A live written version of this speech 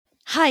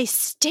high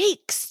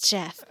stakes,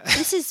 Jeff.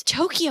 This is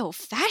Tokyo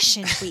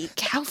Fashion Week.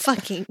 How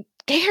fucking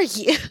dare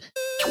you?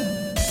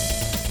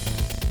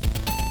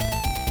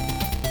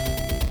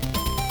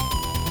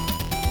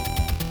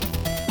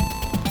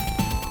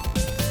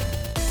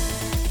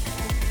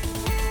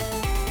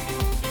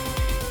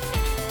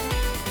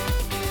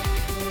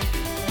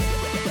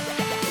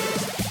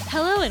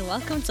 Hello and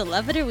welcome to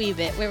Love It or Weeb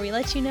It, where we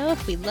let you know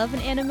if we love an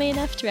anime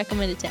enough to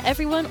recommend it to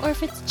everyone or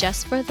if it's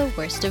just for the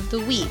worst of the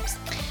weebs.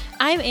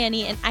 I'm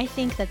Annie, and I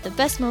think that the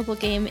best mobile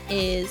game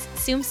is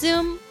Tsum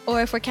Tsum,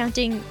 or if we're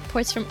counting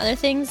ports from other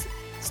things,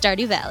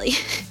 Stardew Valley.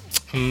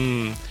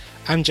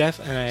 I'm Jeff,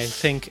 and I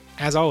think,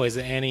 as always,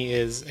 that Annie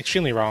is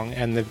extremely wrong,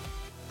 and the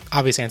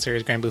obvious answer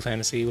is Granblue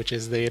Fantasy, which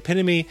is the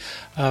epitome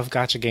of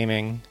gacha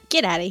gaming.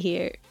 Get out of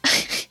here.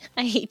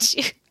 I hate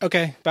you.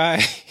 Okay,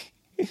 bye.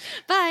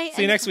 Bye.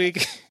 See you next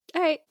week.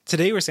 All right.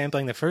 Today we're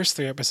sampling the first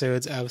 3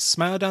 episodes of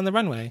Smile Down the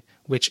Runway,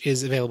 which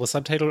is available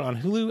subtitled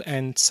on Hulu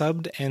and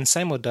subbed and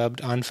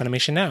simuldubbed on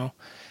Funimation Now.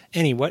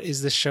 Annie, what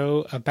is this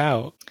show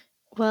about?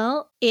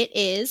 Well, it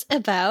is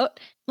about...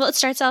 Well, it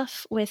starts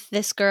off with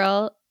this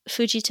girl,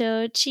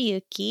 Fujito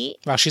Chiyuki.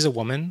 Wow, she's a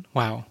woman?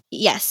 Wow.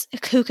 Yes,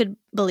 who could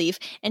believe?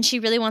 And she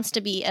really wants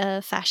to be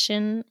a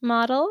fashion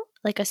model,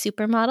 like a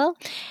supermodel.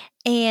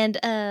 And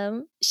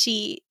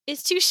she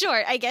is too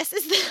short, I guess,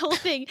 is the whole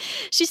thing.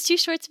 She's too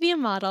short to be a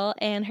model,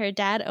 and her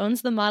dad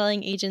owns the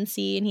modeling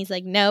agency, and he's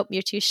like, nope,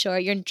 you're too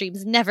short, your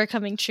dream's never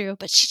coming true,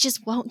 but she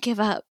just won't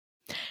give up.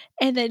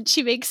 And then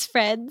she makes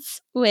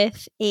friends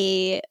with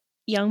a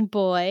young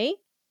boy,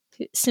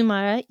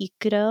 Sumara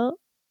Ikuro,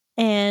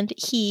 and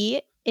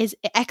he is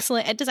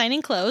excellent at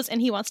designing clothes,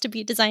 and he wants to be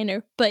a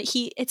designer, but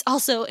it's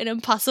also an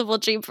impossible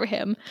dream for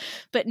him.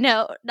 But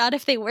no, not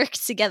if they work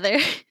together.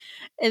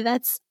 And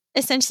that's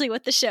essentially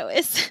what the show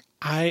is.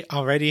 I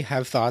already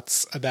have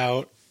thoughts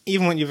about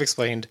even what you've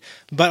explained,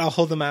 but I'll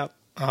hold them out.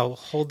 I'll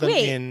hold them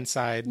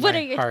inside my heart. What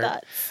are your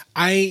thoughts?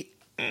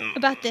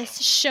 About this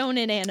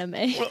shonen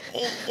anime.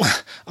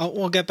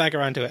 We'll get back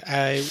around to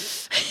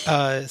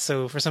it.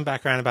 So for some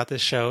background about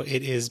this show,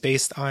 it is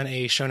based on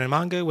a shonen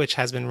manga, which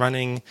has been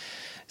running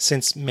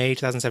since May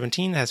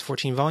 2017. It has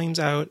 14 volumes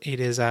out.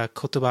 It is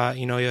Kotoba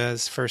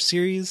Inoya's first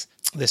series.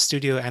 The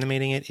studio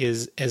animating it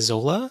is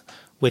Ezola,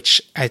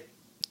 which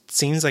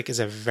seems like is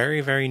a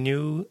very, very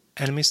new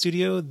anime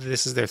studio.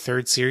 This is their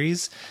 3rd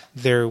series.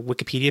 Their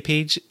Wikipedia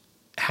page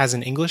has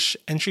an English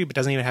entry, but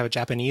doesn't even have a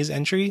Japanese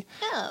entry.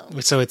 Oh.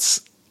 So it's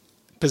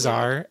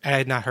bizarre. I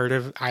had not heard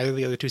of either of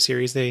the other 2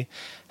 series they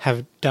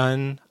have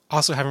done.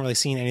 Also haven't really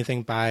seen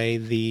anything by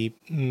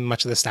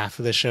much of the staff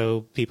of the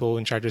show, people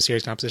in charge of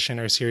series composition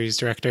or series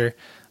director.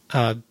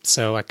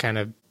 So I kind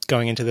of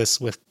going into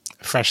this with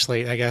fresh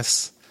slate, I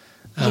guess.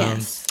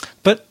 Yes.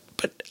 But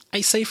I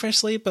say fresh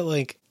slate, but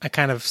like I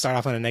kind of start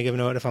off on a negative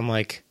note if I'm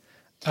like,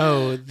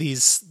 oh,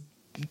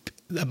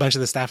 a bunch of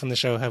the staff on the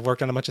show have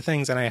worked on a bunch of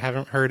things and I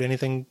haven't heard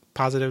anything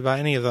positive about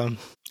any of them.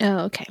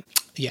 Oh, okay.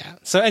 Yeah.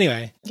 So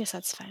anyway. I guess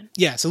that's fine.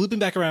 Yeah. So looping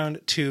back around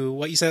to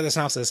what you said at the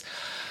synopsis.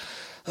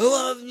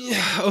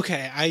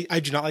 Okay. I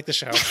do not like the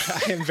show.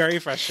 I am very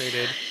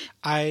frustrated.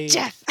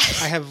 Jeff.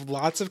 I have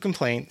lots of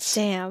complaints.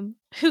 Damn.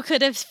 Who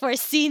could have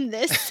foreseen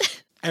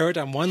this? I wrote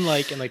down 1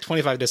 like and like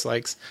 25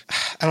 dislikes.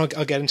 I'll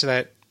get into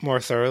that more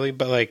thoroughly,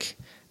 but like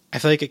I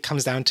feel like it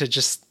comes down to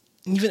just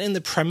even in the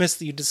premise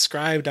that you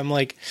described, I'm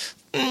like,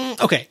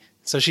 okay,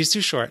 so she's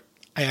too short.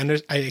 I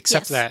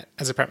accept that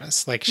as a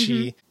premise. Like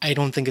I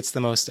don't think it's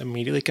the most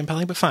immediately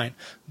compelling, but fine.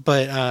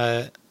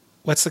 But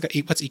what's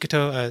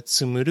Ikuto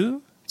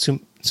Tsumura?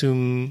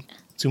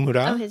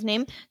 Oh, his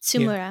name?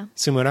 Tsumura. Yeah,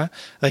 Tsumura.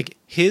 Like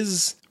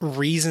his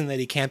reason that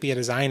he can't be a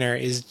designer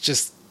is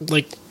just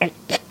like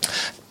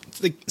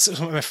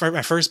so my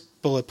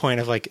first bullet point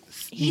of like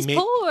he's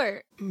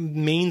poor.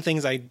 Main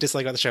things I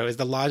dislike about the show is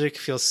the logic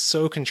feels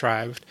so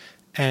contrived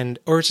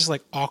or it's just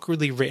like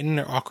awkwardly written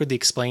or awkwardly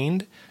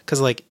explained, because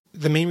like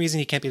the main reason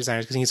he can't be a designer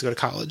is because he needs to go to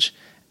college,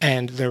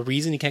 and the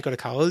reason he can't go to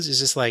college is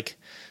just like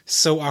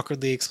so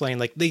awkwardly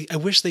explained. Like I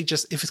wish they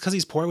just, if it's because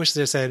he's poor, I wish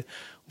they said,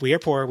 we are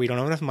poor, we don't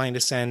have enough money to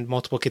send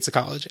multiple kids to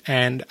college.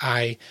 And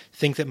I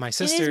think that my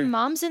sister... And his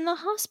mom's in the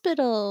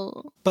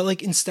hospital. But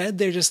like instead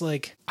they're just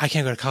like, I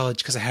can't go to college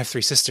because I have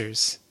 3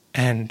 sisters.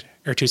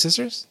 Or 2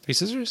 sisters? 3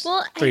 sisters?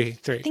 Well, three.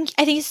 I think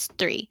it's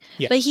 3.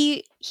 Yeah. But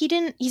he's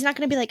not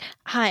going to be like,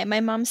 hi, my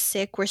mom's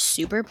sick, we're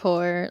super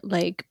poor,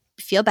 like,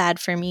 feel bad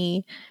for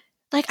me.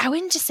 Like, I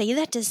wouldn't just say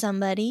that to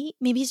somebody.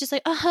 Maybe he's just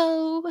like,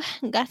 oh,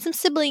 got some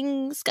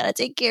siblings, gotta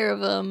take care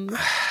of them.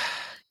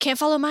 Can't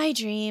follow my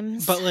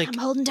dreams. But like, I'm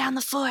holding down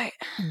the fort.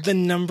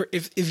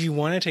 If you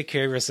want to take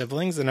care of your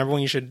siblings, the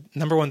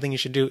number one thing you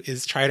should do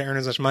is try to earn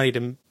as much money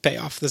to pay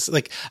off this.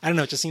 Like, I don't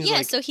know. It just seems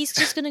like, so he's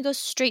just gonna go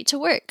straight to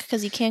work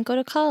because he can't go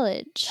to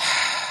college.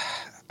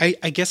 I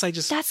guess I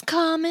just, that's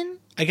common.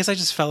 I guess I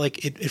just felt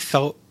like it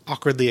felt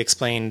awkwardly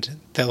explained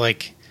that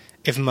like,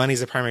 if money's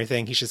the primary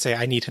thing, he should say,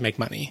 I need to make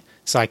money,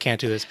 so I can't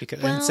do this.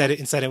 Because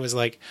instead it was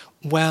like,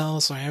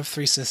 well, so I have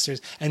 3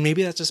 sisters. And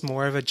maybe that's just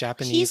more of a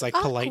Japanese like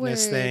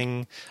politeness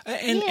thing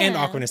and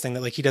awkwardness thing,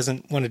 that like he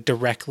doesn't want to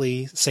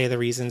directly say the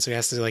reason, so he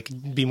has to like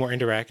be more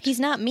indirect. He's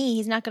not me.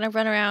 He's not going to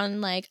run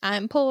around like,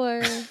 I'm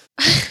poor.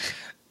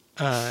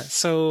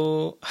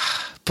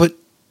 But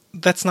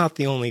that's not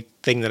the only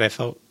thing that I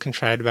felt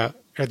contrived about,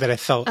 or that I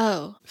felt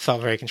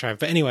very contrived.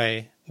 But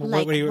anyway,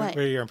 like, what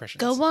are your impressions?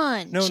 Go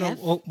on. No, Jeff.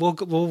 no.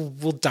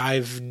 We'll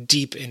dive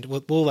deep into.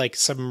 We'll like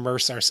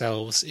submerge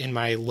ourselves in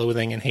my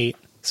loathing and hate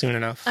soon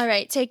enough. All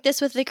right, take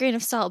this with a grain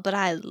of salt, but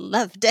I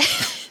loved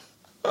it.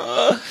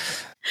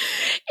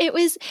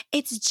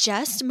 It's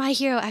just My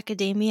Hero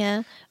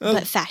Academia,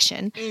 but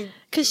fashion.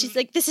 Because she's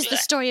like, this is the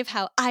story of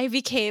how I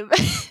became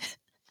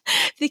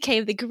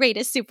the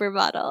greatest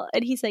supermodel.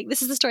 And he's like,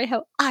 this is the story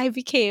how I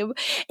became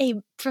a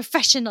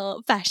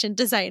professional fashion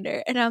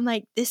designer. And I'm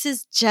like, this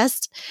is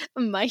just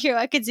My Hero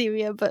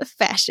Academia, but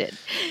fashion.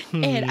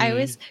 And I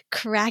was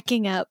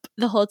cracking up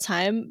the whole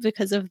time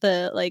because of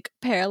the like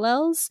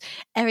parallels.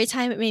 Every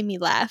time it made me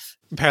laugh.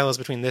 Parallels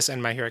between this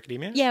and My Hero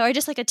Academia? Yeah, or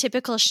just like a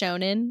typical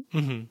shonen.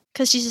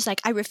 Because she's just like,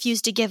 I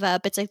refuse to give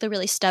up. It's like the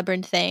really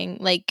stubborn thing.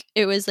 Like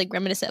it was like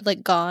reminiscent of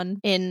like Gone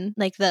in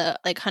like the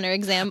like Hunter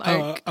exam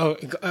arc.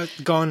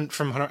 Gone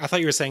from Hunter. I thought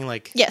you were saying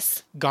like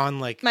Gone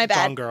like my bad.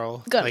 Gone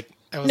Girl. Gone. Like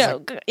I was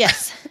no,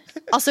 yes,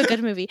 also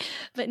good movie.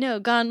 But no,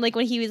 Gone like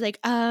when he was like,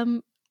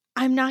 I'm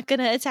not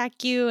gonna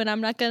attack you and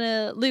I'm not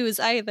gonna lose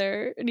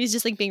either. And he's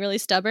just like being really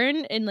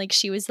stubborn. And like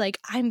she was like,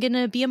 I'm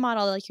gonna be a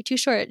model. Like you're too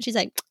short. And she's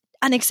like,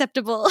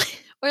 unacceptable.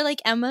 Or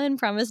like Emma in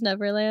Promised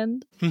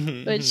Neverland,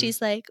 but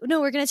she's like, no,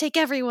 we're gonna take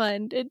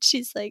everyone, and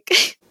she's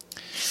like,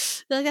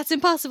 that's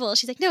impossible.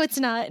 She's like, no, it's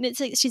not. And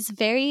it's like she's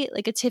very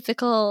like a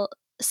typical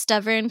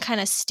stubborn kind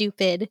of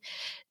stupid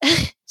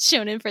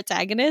shonen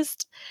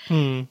protagonist.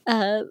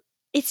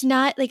 It's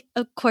not like,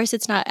 of course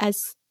it's not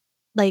as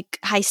like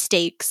high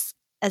stakes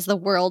as the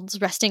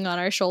world's resting on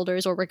our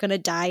shoulders or we're gonna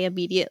die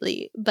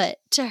immediately, but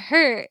to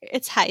her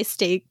it's high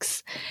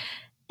stakes.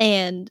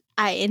 And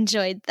I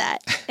enjoyed that.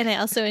 And I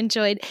also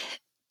enjoyed,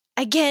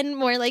 again,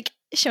 more like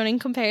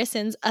shonen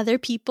comparisons, other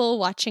people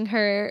watching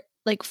her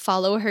like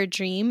follow her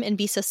dream and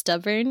be so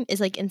stubborn is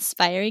like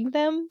inspiring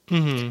them.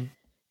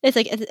 It's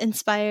like it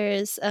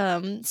inspires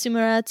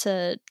Sumura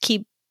to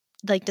keep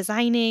like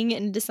designing,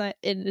 and it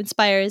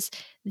inspires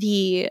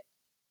the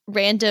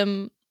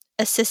random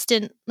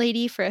assistant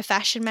lady for a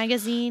fashion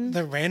magazine.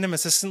 The random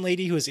assistant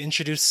lady who was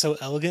introduced so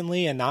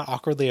elegantly and not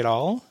awkwardly at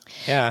all.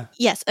 Yeah.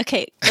 Yes.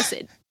 Okay.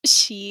 Listen.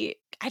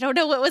 I don't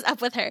know what was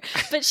up with her,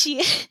 but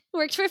she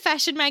worked for a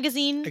fashion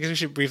magazine. I guess we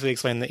should briefly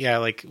explain that, yeah,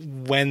 like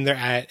when they're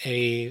at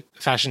a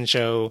fashion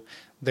show,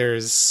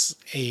 there's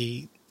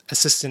a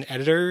assistant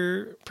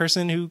editor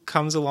person who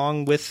comes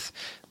along with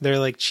their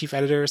like chief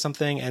editor or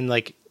something, and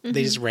like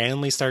they just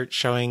randomly start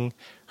showing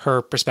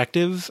her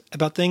perspective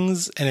about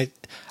things. And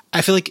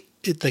I feel like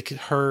like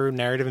her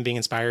narrative and being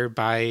inspired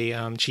by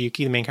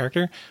Chiyuki, the main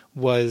character,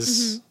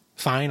 was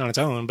fine on its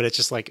own, but it's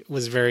just like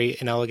was very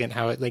inelegant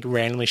how it like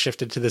randomly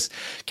shifted to this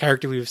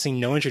character we've seen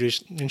no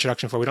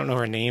introduction for. We don't know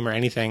her name or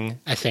anything.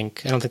 I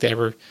don't think they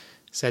ever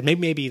said.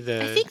 Maybe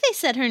I think they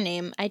said her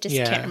name. I just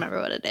can't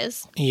remember what it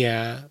is.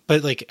 Yeah,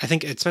 but like I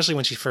think especially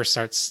when she first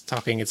starts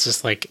talking, it's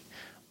just like,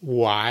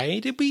 why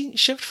did we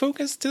shift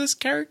focus to this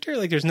character?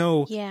 Like there's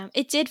no. Yeah,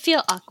 it did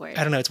feel awkward.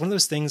 I don't know. It's one of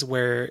those things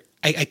where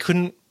I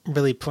couldn't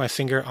really put my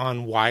finger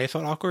on why I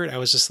felt awkward. I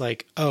was just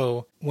like,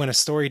 oh, when a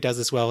story does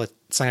this well, it's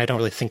something I don't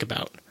really think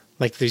about.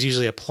 Like there's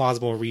usually a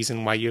plausible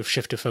reason why you have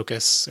shifted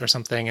focus or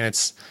something,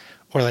 and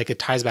or like it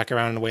ties back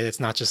around in a way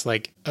that's not just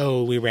like,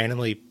 oh, we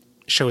randomly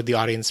showed the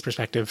audience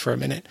perspective for a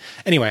minute.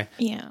 Anyway.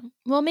 Yeah.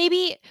 Well,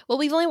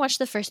 we've only watched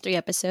the first 3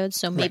 episodes,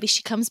 so maybe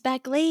she comes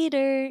back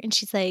later and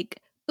she's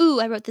like, ooh,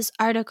 I wrote this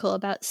article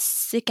about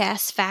sick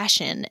ass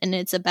fashion, and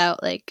it's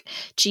about like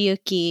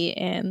Chiyuki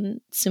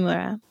and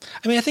Sumura.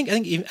 I mean, I think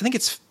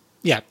it's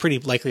pretty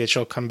likely that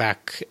she'll come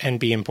back and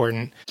be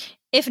important.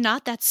 If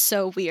not, that's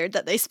so weird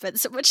that they spent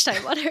so much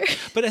time on her.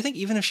 But I think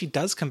even if she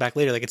does come back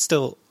later, like it's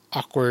still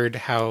awkward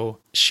how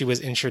she was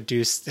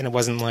introduced, and it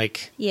wasn't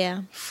like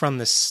from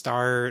the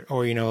start,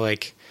 or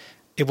like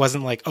it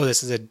wasn't like, oh,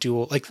 this is a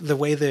dual, like the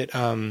way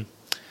that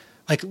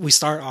like we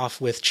start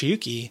off with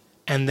Chiyuki,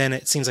 and then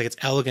it seems like it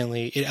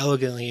elegantly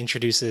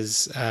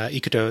introduces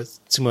Ikuto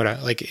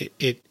Tsumura. Like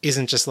it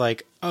isn't just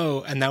like,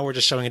 oh, and now we're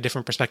just showing a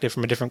different perspective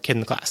from a different kid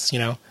in the class,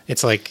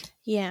 It's like,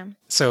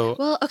 so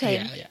well,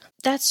 okay,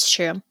 that's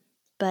true.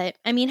 But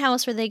I mean, how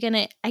else were they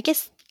gonna, I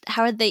guess,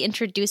 how would they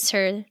introduce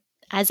her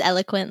as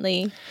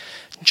eloquently?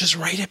 Just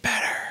write it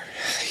better.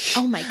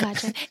 Oh my God,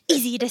 Jen.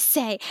 Easy to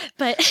say.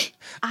 But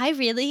I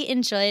really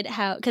enjoyed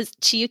how, because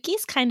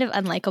Chiyuki's kind of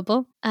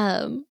unlikable.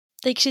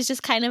 Like she's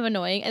just kind of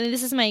annoying. And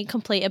this is my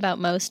complaint about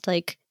most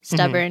like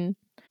stubborn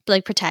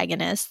like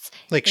protagonists.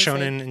 Like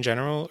shonen in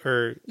general,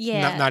 or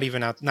not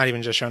even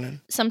just shonen?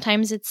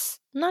 Sometimes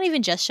it's not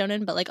even just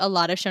shonen, but like a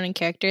lot of shonen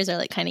characters are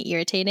like kind of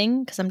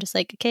irritating because I'm just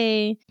like,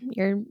 okay,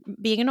 you're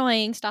being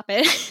annoying, stop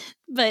it.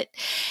 But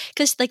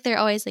because like they're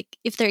always like,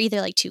 if they're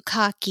either like too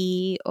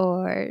cocky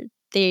or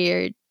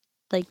they're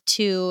like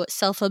too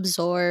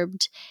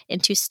self-absorbed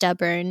and too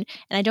stubborn,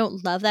 and I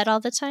don't love that all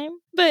the time.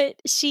 But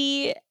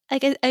she,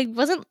 like, I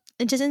wasn't,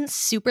 it isn't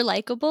super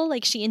likable.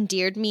 Like, she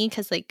endeared me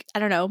because, like, I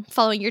don't know,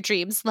 following your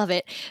dreams, love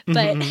it.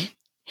 But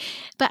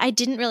but I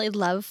didn't really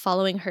love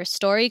following her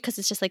story because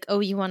it's just like, oh,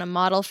 you want to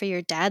model for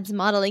your dad's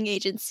modeling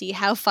agency?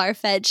 How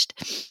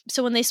far-fetched.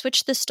 So when they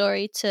switched the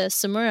story to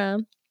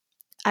Samura,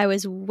 I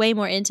was way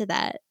more into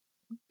that.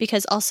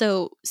 Because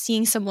also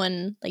seeing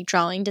someone like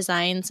drawing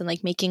designs and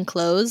like making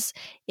clothes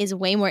is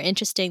way more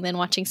interesting than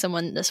watching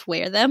someone just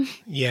wear them.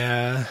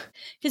 Yeah.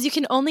 Because you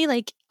can only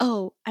like,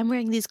 oh, I'm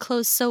wearing these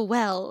clothes so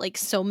well, like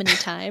so many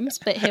times.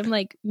 But him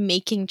like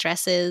making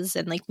dresses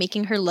and like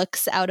making her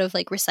looks out of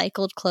like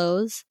recycled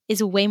clothes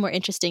is way more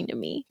interesting to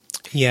me.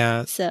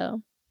 Yeah.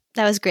 So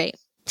that was great.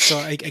 So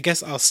I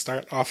guess I'll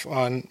start off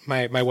on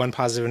my one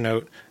positive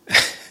note.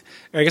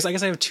 Or I guess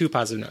I have two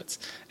positive notes.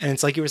 And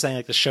it's like you were saying,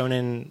 like the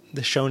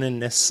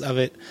shonenness of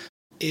it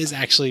is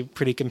actually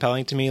pretty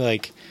compelling to me.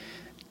 Like,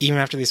 even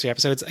after these 3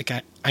 episodes, like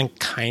I'm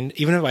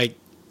even if I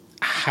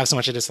have so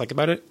much I dislike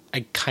about it,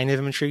 I kind of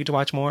am intrigued to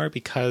watch more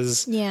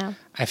because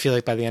I feel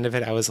like by the end of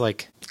it, I was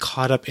like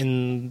caught up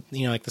in,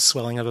 like the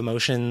swelling of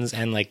emotions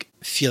and like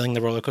feeling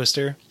the roller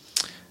coaster.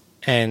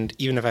 And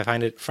even if I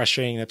find it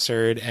frustrating and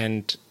absurd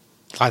and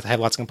I have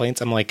lots of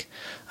complaints, I'm like,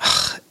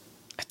 I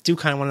do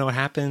kind of want to know what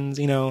happens,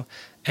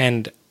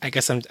 And I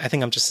guess I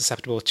think I'm just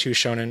susceptible to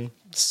shonen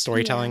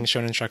storytelling,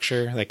 shonen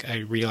structure. Like, I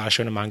read a lot of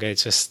shonen manga. It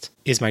just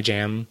is my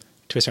jam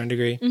to a certain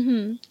degree.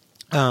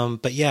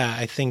 But yeah,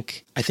 I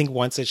think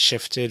once it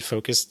shifted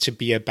focus to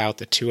be about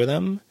the two of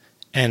them,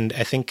 and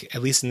I think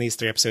at least in these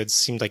 3 episodes,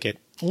 seemed like it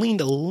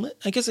leaned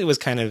I guess it was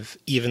kind of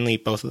evenly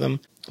both of them.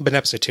 But in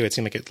episode 2, it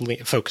seemed like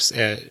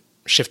it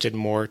shifted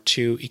more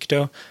to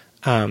Ikuto.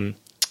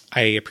 I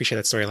appreciate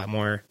that story a lot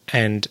more,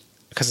 and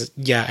because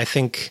I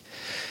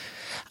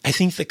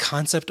think the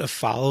concept of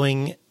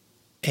following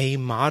a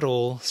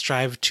model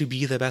strive to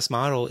be the best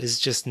model is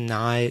just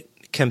not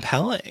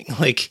compelling.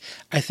 Like,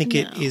 I think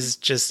it is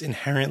just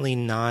inherently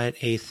not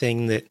a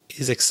thing that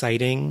is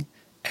exciting.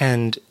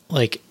 And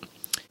like,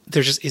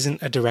 there just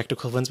isn't a direct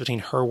equivalence between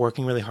her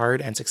working really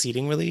hard and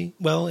succeeding really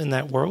well in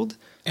that world.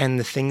 And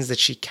the things that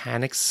she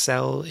can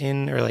excel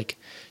in or like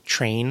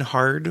train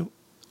hard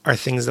are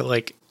things that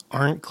like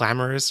aren't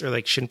glamorous or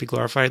like shouldn't be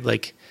glorified.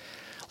 Like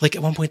at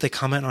one point they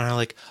comment on how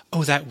like,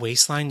 oh, that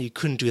waistline, you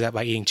couldn't do that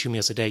by eating 2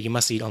 meals a day. You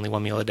must eat only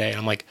 1 meal a day. And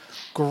I'm like,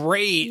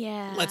 great.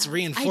 Yeah. Let's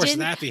reinforce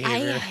that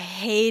behavior. I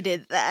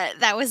hated that.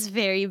 That was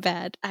very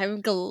bad.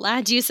 I'm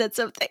glad you said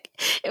something.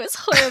 It was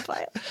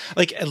horrifying.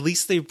 Like, at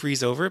least they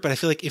breeze over it. But I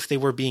feel like if they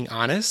were being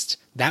honest,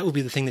 that would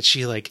be the thing that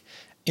she like,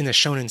 in the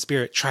shonen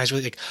spirit, tries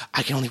really like,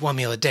 I can only 1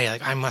 meal a day.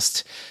 Like, I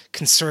must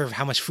conserve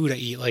how much food I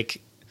eat.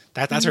 Like,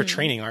 that's her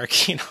training arc,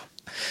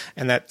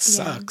 And that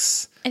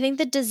sucks. I think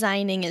the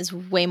designing is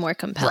way more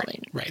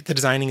compelling. Right. The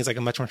designing is like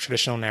a much more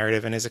traditional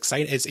narrative and is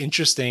exciting. It's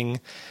interesting,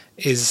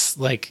 is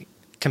like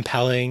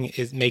compelling.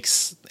 It's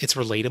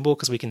relatable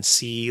because we can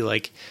see,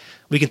 like,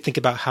 we can think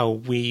about how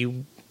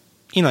we,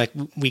 like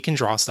we can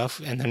draw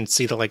stuff and then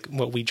see that like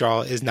what we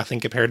draw is nothing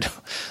compared to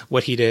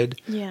what he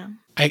did. Yeah.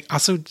 I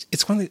also,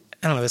 it's one of the,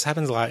 I don't know, this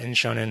happens a lot in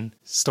shonen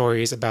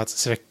stories about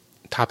specific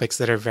topics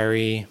that are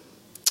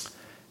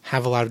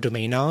have a lot of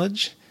domain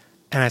knowledge.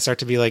 And I start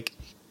to be like,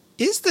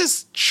 is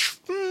this,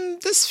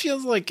 this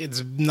feels like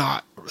it's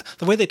not,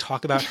 the way they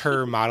talk about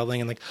her modeling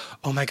and like,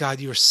 oh my God,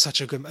 you are such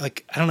a good,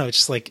 like, I don't know, it's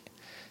just like,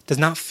 does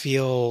not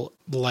feel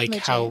like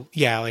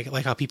legit.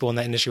 like how people in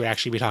that industry would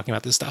actually be talking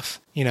about this stuff,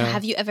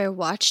 Have you ever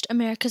watched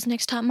America's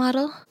Next Top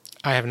Model?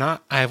 I have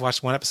not. I have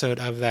watched one episode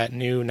of that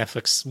new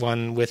Netflix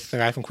one with the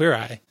guy from Queer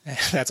Eye.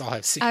 That's all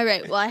I've seen. All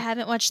right, well, I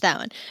haven't watched that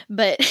one,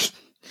 but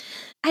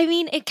I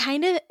mean,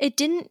 it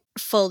didn't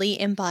fully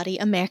embody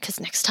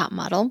America's Next Top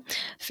Model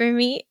for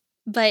me.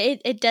 But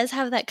it does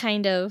have that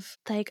kind of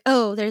like,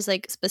 oh, there's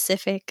like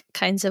specific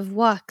kinds of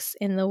walks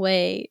in the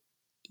way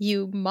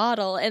you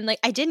model. And like,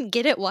 I didn't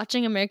get it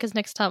watching America's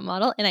Next Top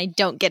Model, and I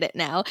don't get it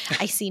now.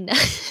 I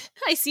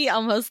see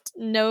almost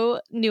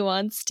no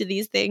nuance to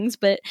these things,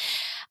 but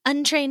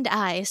untrained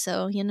eye.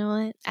 So you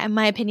know what?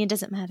 My opinion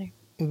doesn't matter.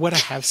 What I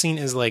have seen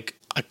is like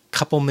a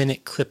couple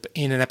minute clip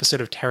in an episode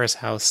of Terrace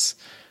House.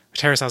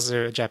 Terrace House is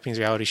a Japanese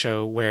reality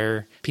show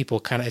where people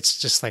it's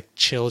just like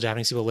chill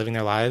Japanese people living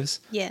their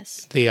lives.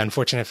 Yes. The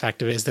unfortunate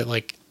fact of it is that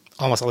like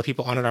almost all the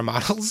people on it are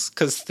models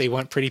because they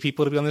want pretty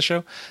people to be on the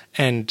show.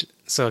 And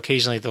so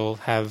occasionally they'll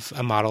have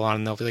a model on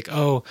and they'll be like,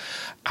 oh,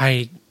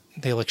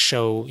 they like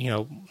show,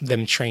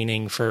 them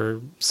training for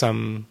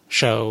some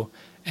show.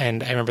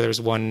 And I remember there was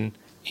one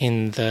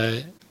in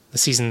the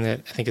season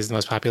that I think is the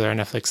most popular on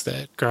Netflix,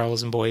 the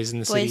Girls and Boys in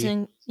the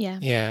City. Yeah.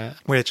 Yeah.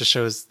 Where it just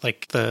shows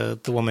like the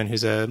woman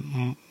who's a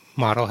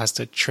model has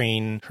to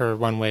train her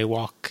runway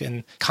walk.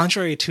 And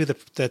contrary to the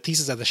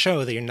thesis of the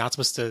show that you're not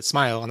supposed to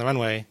smile on the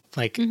runway,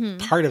 like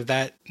part of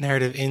that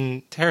narrative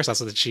in Terrace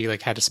also that she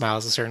like had to smile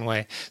as a certain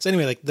way. So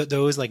anyway, like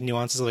those like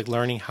nuances of like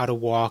learning how to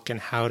walk and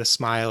how to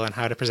smile and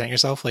how to present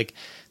yourself, like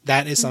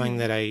that is something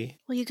that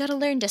Well, you got to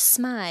learn to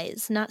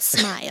smize, not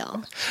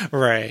smile.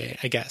 Right,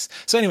 I guess.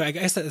 So anyway, I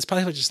guess that's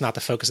probably just not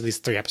the focus of these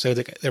 3 episodes.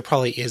 Like, there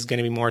probably is going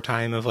to be more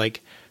time of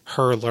like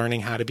her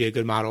learning how to be a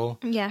good model.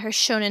 Yeah, her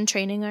shonen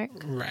training arc.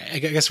 Right. I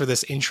guess for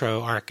this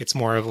intro arc, it's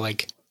more of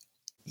like,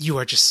 you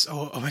are just,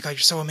 oh my God, you're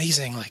so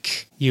amazing.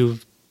 Like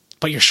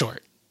but you're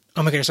short.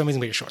 Oh my God, you're so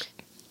amazing, but you're short.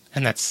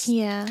 And that's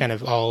kind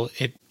of all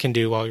it can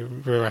do while you're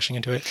rushing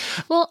into it.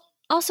 Well,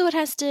 also it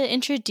has to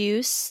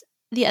introduce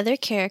the other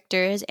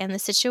characters and the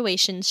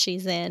situations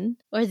she's in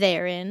or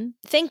they're in.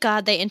 Thank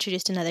God they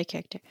introduced another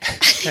character.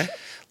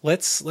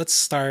 Let's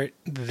start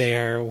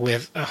there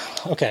with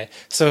okay.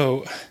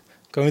 So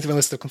going through my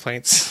list of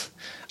complaints,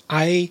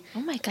 I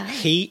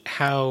hate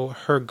how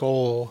her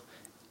goal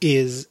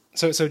is.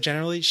 So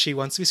generally she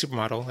wants to be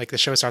supermodel. Like the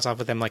show starts off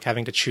with them like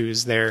having to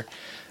choose their.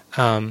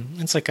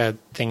 It's like a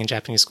thing in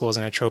Japanese schools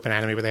and a trope in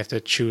anime where they have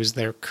to choose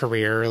their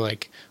career,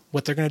 like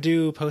what they're going to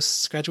do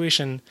post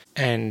graduation.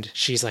 And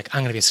she's like,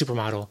 I'm going to be a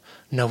supermodel.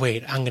 No,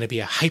 wait, I'm going to be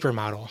a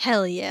hypermodel.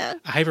 Hell yeah.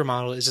 A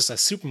hypermodel is just a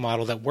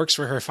supermodel that works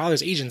for her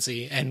father's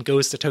agency and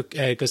goes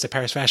to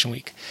Paris Fashion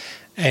Week.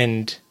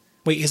 And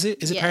wait, is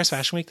it Paris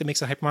Fashion Week that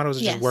makes a hypermodel, or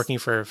is it just working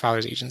for her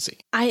father's agency?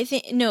 I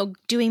think, no,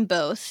 doing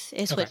both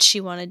is what she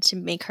wanted to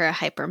make her a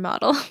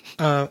hypermodel.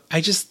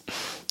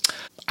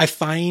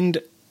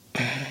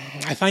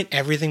 I find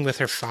everything with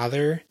her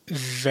father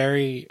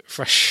very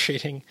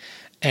frustrating,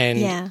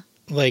 and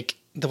like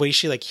the way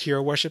she like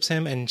hero worships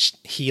him and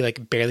he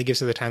like barely gives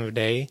her the time of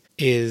day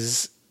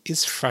is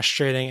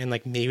frustrating. And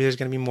like maybe there's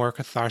going to be more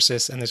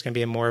catharsis and there's going to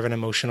be more of an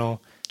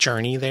emotional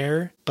journey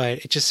there,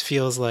 but it just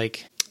feels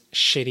like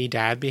shitty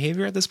dad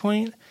behavior at this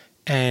point.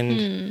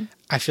 And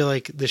I feel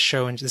like the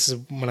show, and this is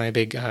one of my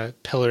big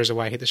pillars of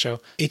why I hate the show,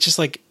 it just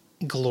like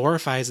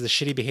glorifies the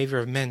shitty behavior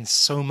of men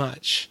so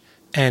much.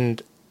 And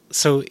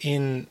so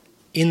in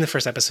the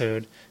first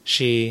episode,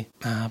 she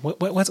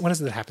what is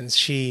it that happens?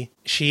 She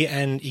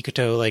and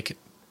Ikuto like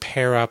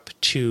pair up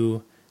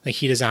to like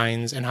he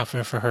designs an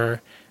outfit for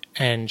her,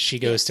 and she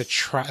goes to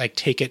try like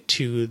take it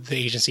to the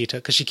agency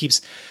because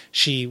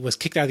she was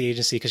kicked out of the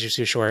agency because she was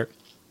too short,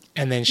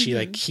 and then she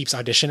like keeps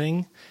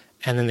auditioning,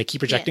 and then they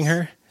keep rejecting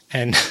her,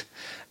 and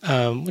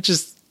which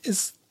is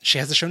she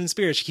has the shonen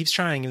spirit. She keeps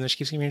trying, and then she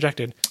keeps getting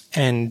rejected,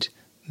 and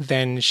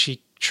then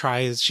she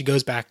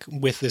goes back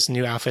with this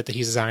new outfit that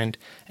he's designed,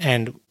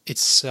 and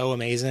it's so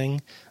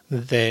amazing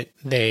that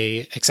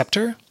they accept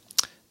her,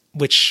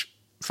 which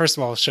first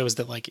of all shows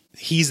that like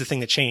he's the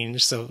thing that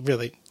changed, so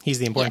really he's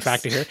the important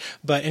factor here.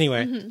 But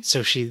anyway,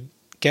 so she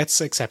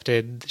gets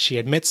accepted, she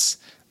admits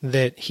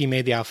that he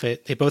made the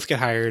outfit, they both get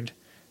hired,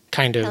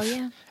 kind of.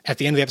 At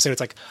the end of the episode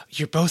it's like,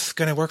 you're both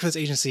gonna work for this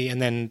agency,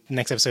 and then the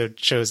next episode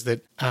shows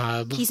that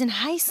he's in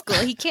high school,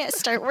 he can't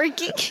start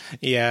working.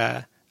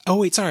 Oh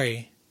wait,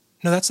 sorry.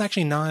 No, that's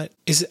actually not.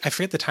 I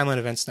forget the timeline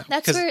events now.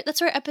 That's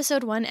where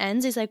episode 1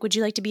 ends. He's like, "Would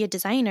you like to be a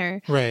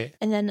designer?" Right.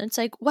 And then it's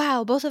like,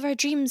 "Wow, both of our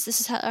dreams.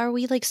 This is how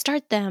we like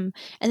start them."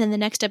 And then the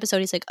next episode,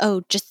 he's like,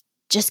 "Oh, just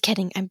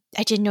kidding.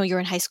 I didn't know you were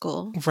in high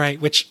school."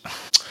 Right. Which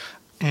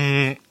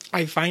I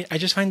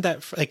just find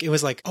that like it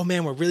was like, oh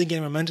man, we're really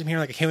getting momentum here.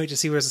 Like I can't wait to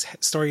see where this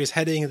story is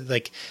heading.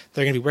 Like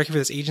they're gonna be working for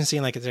this agency,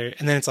 and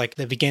and then it's like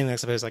the beginning of the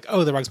next episode is like,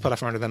 oh, the rug's pulled out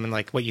from under them, and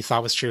like what you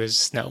thought was true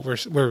is no,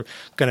 we're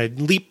gonna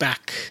leap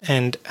back.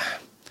 And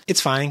it's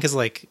fine because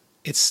like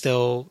it's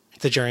still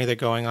the journey they're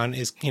going on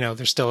is,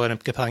 there's still a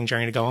compelling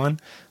journey to go on,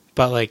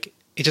 but like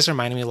it just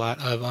reminded me a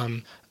lot of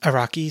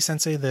Araki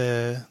Sensei,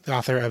 the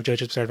author of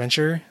JoJo's Bizarre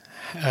Adventure,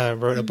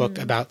 wrote a book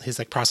about his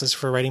like process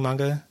for writing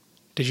manga.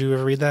 Did you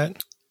ever read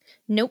that?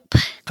 Nope.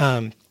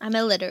 I'm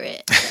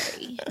illiterate.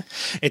 Sorry.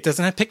 It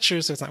doesn't have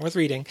pictures, so it's not worth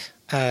reading.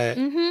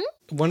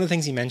 One of the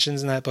things he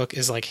mentions in that book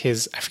is like I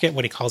forget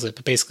what he calls it,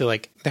 but basically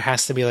like there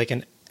has to be like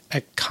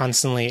a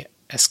constantly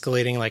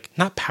escalating like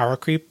not power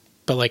creep,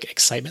 but like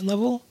excitement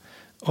level,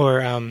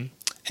 or and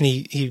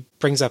he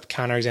brings up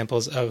counter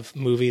examples of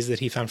movies that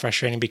he found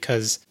frustrating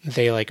because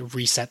they like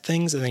reset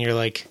things, and then you're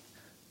like,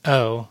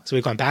 oh, so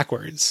we've gone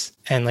backwards,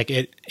 and like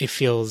it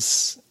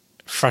feels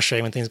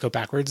frustrating when things go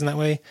backwards in that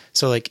way.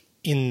 So like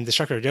in the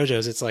structure of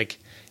JoJo's, it's like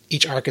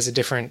each arc is a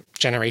different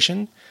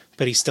generation,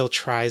 but he still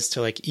tries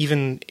to like,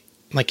 even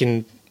like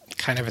in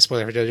kind of a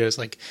spoiler for JoJo's,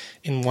 like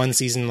in one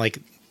season, like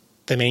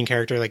the main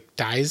character like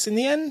dies in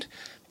the end,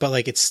 but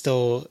like it's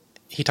still.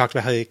 He talked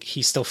about how like,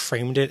 he still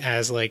framed it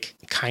as like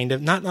kind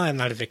of not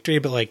a victory,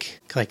 but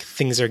like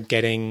things are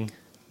getting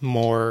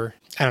more.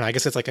 I don't know. I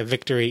guess it's like a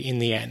victory in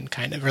the end,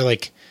 kind of, or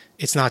like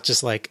it's not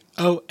just like,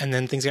 oh, and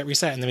then things get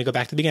reset and then we go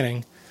back to the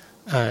beginning.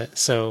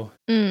 So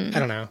I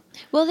don't know.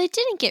 Well, they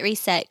didn't get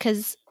reset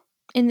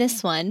in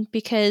this one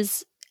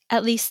because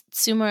at least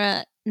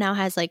Sumura now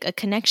has like a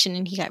connection,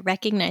 and he got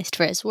recognized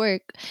for his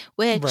work,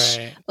 which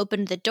Right.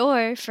 opened the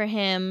door for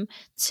him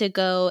to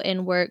go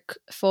and work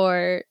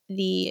for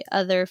the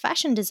other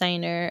fashion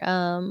designer.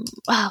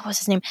 What's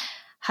his name?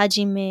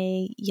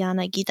 Hajime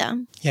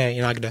Yanagida. Yeah,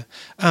 Yanagida.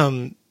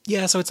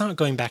 Yeah, so it's not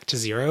going back to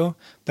zero,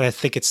 but I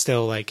think it's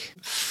still like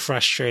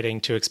frustrating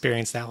to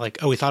experience that. Like,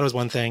 oh, we thought it was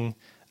one thing.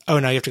 Oh,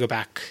 now you have to go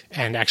back,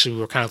 and actually,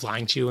 we were kind of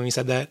lying to you when we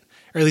said that,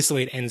 or at least the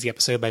way it ends the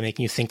episode by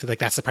making you think that like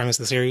that's the premise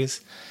of the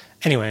series.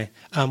 Anyway,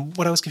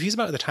 what I was confused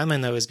about with the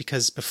timeline though is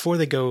because before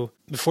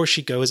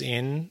she goes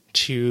in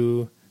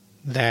to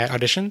that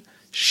audition,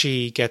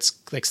 she gets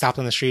like stopped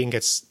on the street and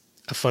gets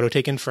a photo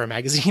taken for a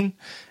magazine,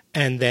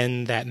 and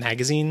then that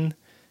magazine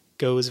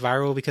goes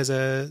viral because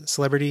a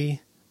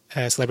celebrity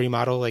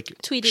model like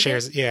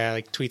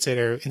Tweeted tweets it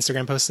or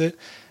Instagram posts it,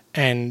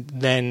 and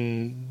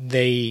then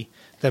the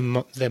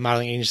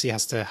modeling agency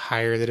has to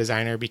hire the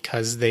designer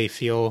because they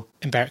feel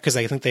embarrassed because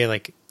I think they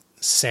like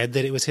said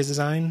that it was his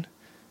design.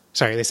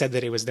 Sorry, they said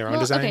that it was their own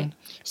design. Okay.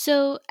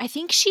 So I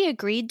think she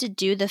agreed to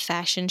do the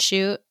fashion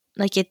shoot,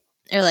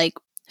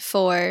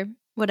 for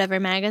whatever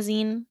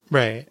magazine,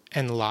 Right,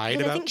 and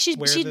lied about. I think she'd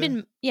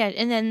been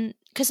and then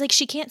because like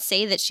she can't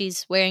say that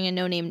she's wearing a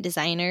no-name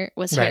designer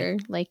was her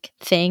like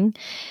thing.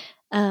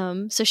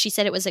 So she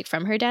said it was like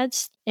from her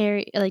dad's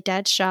area, like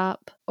dad's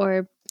shop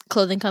or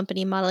clothing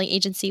company, modeling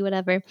agency,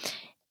 whatever.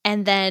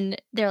 And then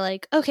they're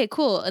like, okay,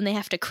 cool. And they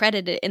have to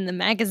credit it in the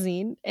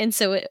magazine. And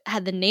so it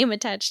had the name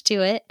attached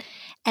to it.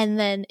 And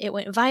then it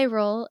went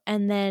viral.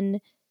 And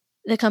then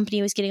the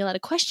company was getting a lot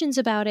of questions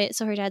about it.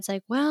 So her dad's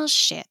like, well,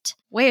 shit,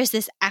 where's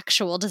this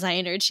actual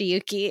designer,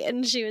 Chiyuki?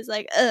 And she was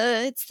like,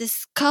 it's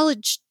this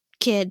college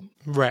kid.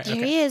 Right.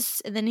 Here he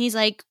is. And then he's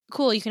like,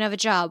 cool, you can have a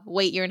job.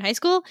 Wait, you're in high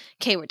school?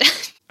 Okay, we're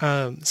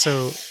done.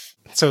 So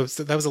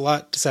that was a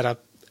lot to set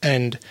up.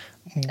 And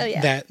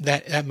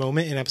that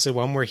moment in episode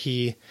 1 where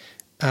he,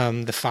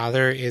 the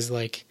father is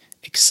like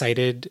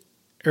excited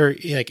or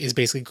like is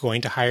basically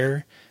going to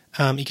hire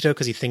Ikito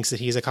because he thinks that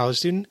he's a college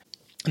student.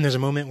 And there's a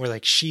moment where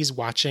like she's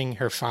watching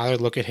her father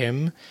look at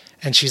him,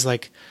 and she's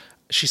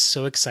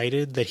so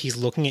excited that he's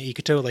looking at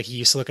Ikito like he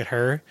used to look at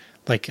her,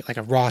 like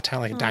a raw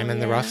talent, like a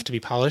diamond in the rough to be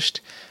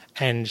polished.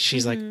 And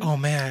she's like, oh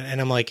man. And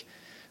I'm like,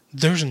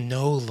 there's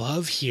no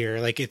love here.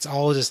 Like it's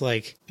all just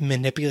like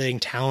manipulating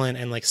talent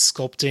and like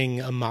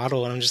sculpting a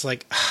model. And I'm just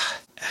like,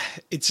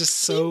 it's just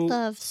so. He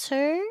loves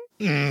her.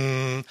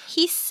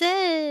 He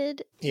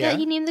said that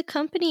he named the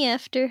company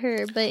after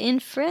her, but in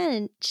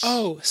French.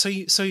 Oh, so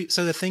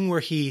the thing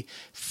where he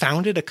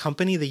founded a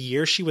company the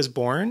year she was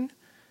born,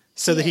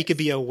 so that he could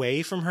be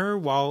away from her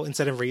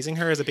instead of raising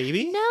her as a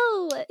baby?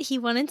 No, he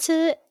wanted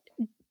to,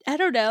 I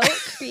don't know,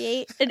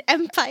 create an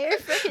empire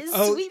for his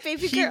sweet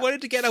baby girl. He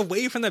wanted to get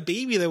away from the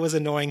baby that was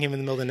annoying him in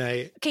the middle of the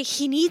night. Okay,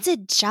 he needs a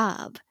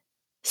job.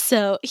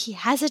 So he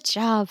has a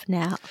job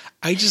now.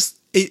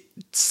 It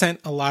sent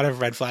a lot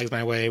of red flags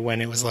my way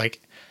when it was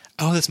like,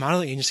 oh, this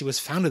modeling agency was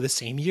founded the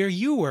same year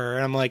you were.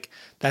 And I'm like,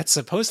 that's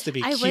supposed to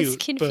be cute. I was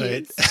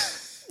confused.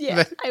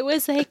 But I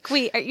was like,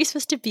 wait, are you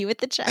supposed to be with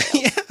the child?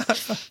 Yeah.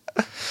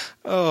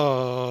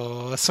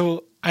 Oh,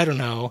 so I don't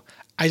know.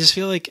 I just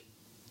feel like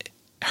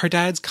her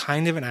dad's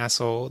kind of an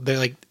asshole. They're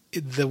like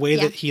the way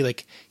that he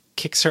like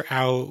kicks her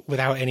out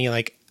without any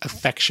like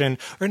affection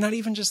or not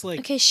even just like.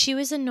 Okay, she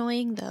was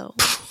annoying though.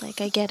 Like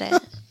I get it.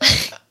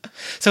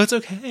 So it's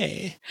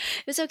okay.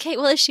 It was okay.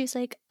 Well, if she was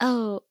like,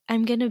 oh,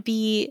 I'm going to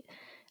be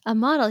a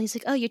model. He's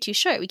like, oh, you're too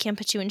short. We can't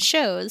put you in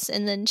shows.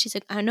 And then she's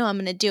like, I know I'm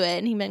going to do it.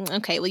 And he's like,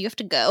 okay, well, you have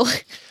to go.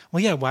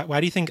 Well, yeah.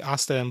 Why do you think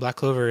Asta in Black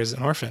Clover is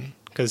an orphan?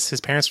 Because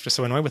his parents were just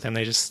so annoyed with him.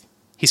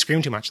 He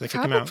screamed too much. They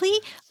kicked him out. Probably.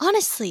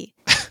 Honestly,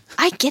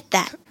 I get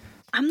that.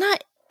 I'm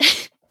not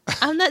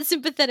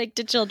sympathetic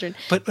to children.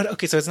 But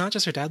okay, so it's not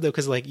just her dad, though,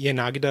 because like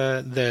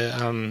Yanagida,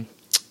 the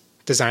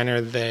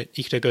designer that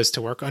Ikito goes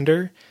to work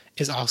under,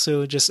 is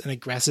also just an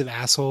aggressive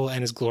asshole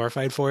and is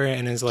glorified for it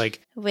and is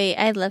like... Wait,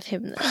 I love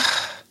him, though.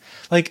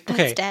 Like,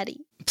 okay. That's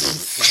Daddy.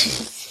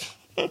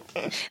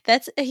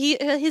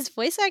 His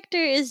voice actor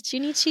is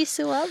Junichi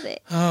Suwabe.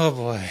 Oh,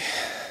 boy.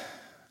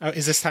 Oh,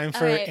 is this time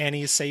for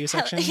Annie's Seiyu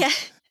section? Yeah.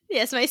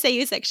 Yes, my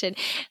Seiyu section.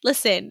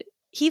 Listen,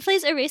 he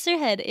plays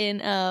Eraserhead in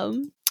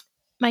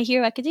My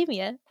Hero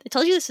Academia. I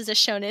told you this was a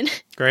shonen.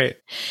 Great.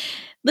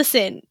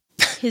 Listen,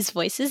 his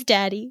voice is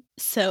Daddy,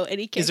 so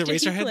any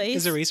character he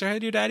plays... Is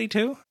Eraserhead your daddy,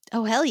 too?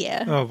 Oh, hell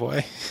yeah. Oh,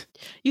 boy.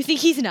 You think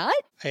he's not?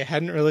 I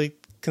hadn't really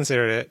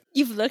considered it.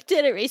 You've looked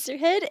at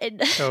Eraserhead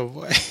and... Oh,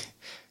 boy.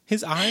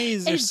 His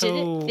eyes are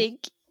so... didn't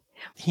think...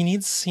 He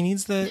needs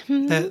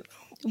that...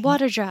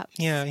 Water drops.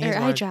 Yeah, he eye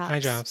has drops. Eye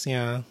drops,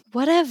 yeah.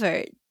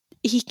 Whatever.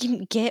 He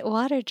can get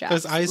water drops.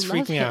 Those eyes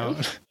freak me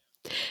out.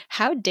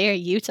 How dare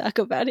you talk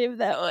about him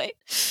that way?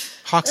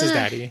 Hawks is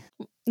daddy.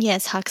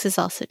 Yes, Hawks is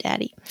also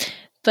daddy.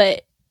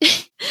 But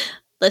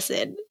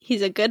listen,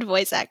 he's a good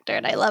voice actor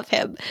and I love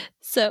him.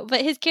 So,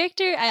 but his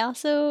character,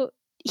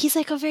 he's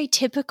like a very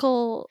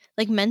typical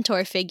like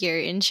mentor figure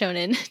in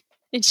shonen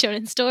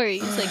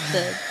stories. Like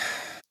the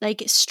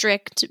like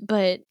strict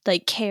but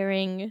like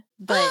caring,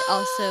 but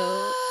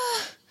also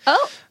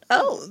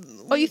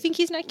Oh, you think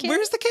he's not caring?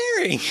 Where's the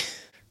caring?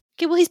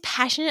 Okay, well, he's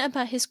passionate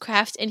about his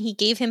craft, and he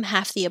gave him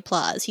half the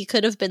applause. He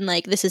could have been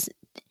like,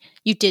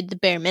 you did the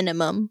bare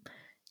minimum.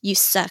 You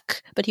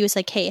suck. But he was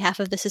like, hey, half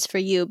of this is for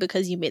you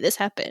because you made this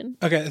happen.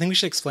 Okay, I think we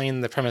should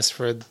explain the premise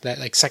for that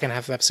like second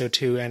half of episode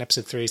 2 and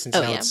episode 3 since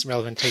it's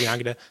relevant to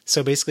Yanagida.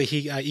 So basically,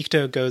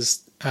 Ikuto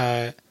goes.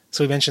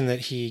 So we mentioned that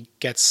he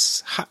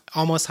gets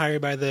almost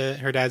hired by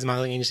her dad's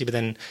modeling agency, but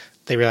then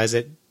they realize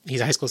that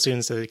he's a high school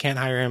student, so they can't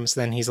hire him. So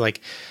then he's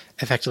like,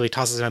 effectively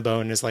tosses him a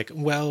bone and is like,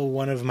 well,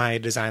 one of my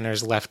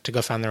designers left to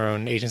go found their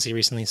own agency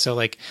recently, so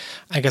like,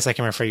 I guess I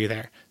can refer you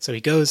there. So he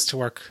goes to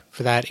work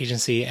for that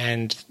agency,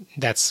 and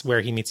that's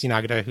where he meets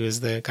Yanagida, who is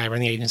the guy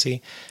running the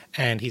agency.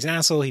 And he's an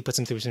asshole. He puts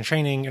him through some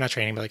training, or not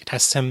training, but like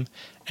tests him,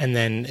 and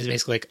then is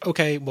basically like,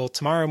 okay, well,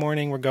 tomorrow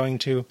morning we're going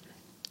to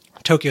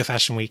Tokyo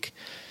Fashion Week,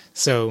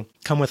 so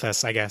come with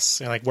us, I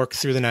guess, and like work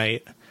through the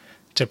night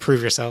to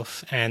prove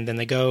yourself. And then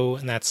they go,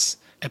 and that's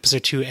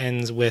episode 2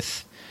 ends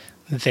with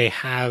they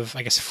have,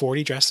 I guess,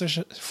 40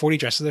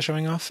 dresses they're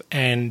showing off,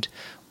 and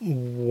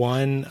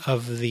one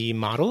of the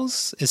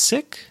models is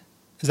sick.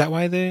 Is that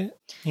why no,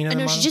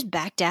 she just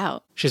backed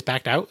out. She just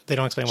backed out? They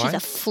don't explain why? She's a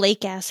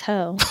flake ass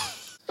hoe.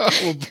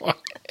 Oh boy.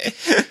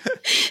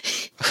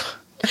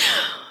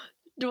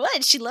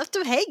 What? She left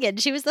him hanging.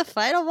 She was the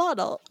final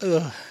model.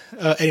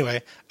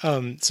 Anyway,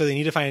 so they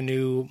need to find a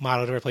new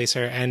model to replace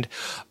her, and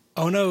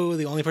oh no,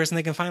 the only person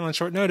they can find on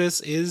short notice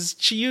is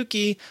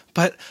Chiyuki.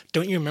 But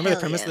don't you remember the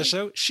premise of the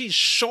show? She's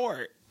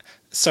short.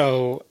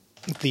 So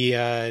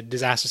the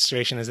disaster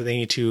situation is that they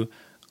need to,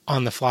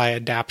 on the fly,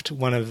 adapt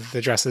one of the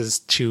dresses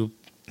to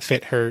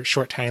fit her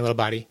short, tiny little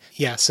body.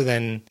 Yeah, so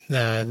then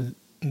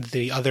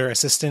the other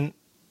assistant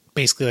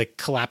basically like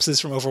collapses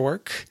from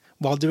overwork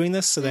while doing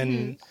this. So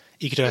then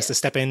Ikuto has to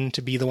step in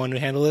to be the one who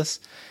handle this.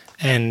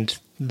 And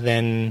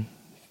then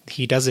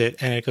he does it,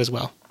 and it goes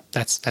well.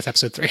 That's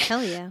episode 3.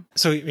 Hell yeah.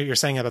 So you're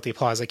saying about the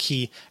applause, like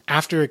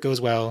after it goes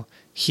well,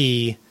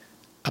 he's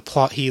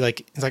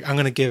like, I'm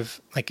going to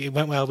give, like, it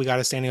went well, we got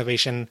a standing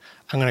ovation,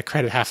 I'm going to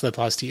credit half the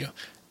applause to you.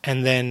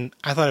 And then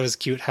I thought it was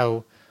cute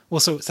how,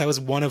 so that was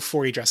one of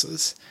 40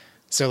 dresses.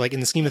 So like in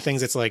the scheme of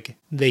things, it's like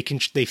they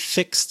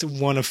fixed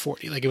one of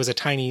 40. Like it was a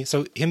tiny,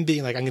 so him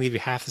being like, I'm going to give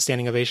you half the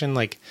standing ovation,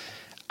 like,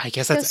 I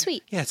guess that's so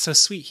sweet. Yeah, it's so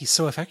sweet. He's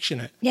so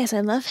affectionate. Yes,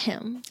 I love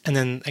him. And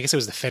then I guess it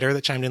was the fitter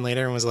that chimed in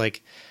later and was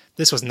like,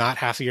 this is not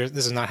half of your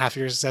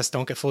success.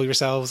 Don't get full of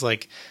yourselves.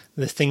 Like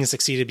the thing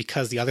succeeded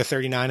because the other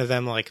 39 of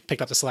them like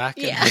picked up the slack.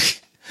 Yeah.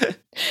 And,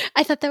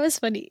 I thought that was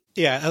funny.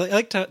 Yeah. I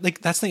like to,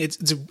 like, that's the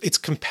thing. It's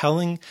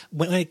compelling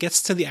when it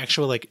gets to the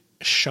actual like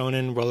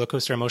shonen roller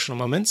coaster emotional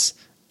moments.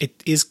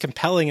 It is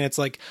compelling. And it's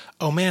like,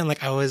 oh man,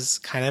 like I was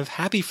kind of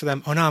happy for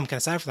them. Oh no, I'm kind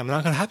of sad for them. I'm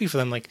not kind of happy for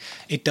them. Like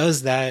it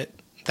does that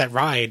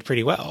ride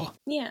pretty well.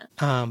 Yeah.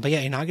 But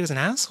yeah, Inagida's an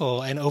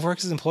asshole and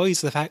overworks his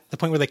employees to the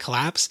point where they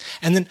collapse.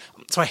 And then,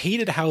 so I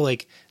hated how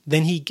like,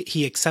 then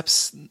he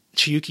accepts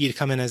Chiyuki to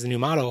come in as the new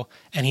model,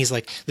 and he's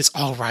like, this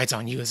all rides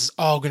on you. This is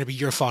all going to be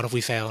your fault if we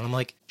fail. And I'm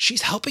like,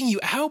 she's helping you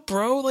out,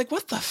 bro. Like,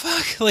 what the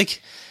fuck?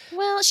 Like,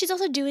 well, she's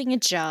also doing a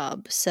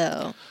job,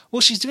 so.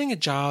 Well, she's doing a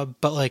job,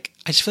 but like,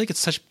 I just feel like it's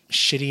such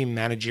shitty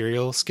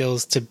managerial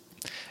skills it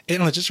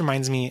just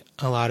reminds me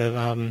a lot of,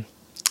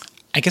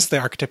 I guess the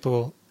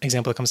archetypal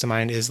example that comes to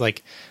mind is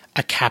like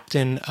a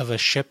captain of a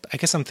ship. I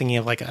guess I'm thinking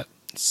of like a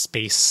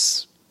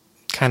space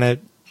kind of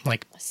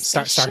like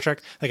Star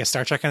Trek, like a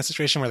Star Trek kind of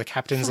situation where the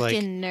captain's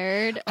fucking like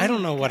nerd. I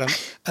don't know what I'm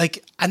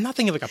like. I'm not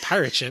thinking of like a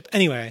pirate ship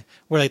anyway,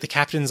 where like the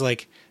captain's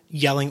like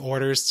yelling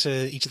orders to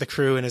each of the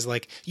crew and is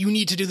like, you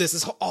need to do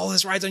this. All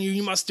this rides on you.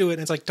 You must do it.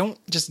 And it's like, don't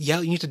just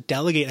yell. You need to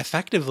delegate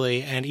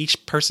effectively. And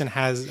each person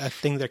has a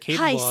thing they're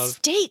capable of. High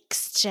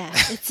stakes,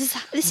 Jeff.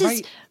 This right,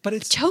 is but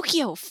it's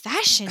Tokyo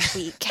Fashion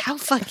Week. How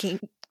fucking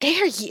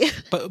dare you?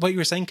 But what you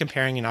were saying,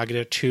 comparing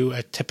Inagita to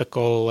a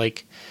typical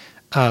like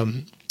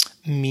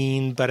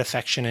mean but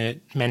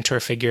affectionate mentor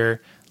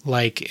figure,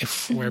 like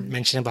if we're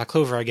mentioning Black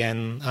Clover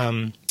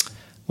again,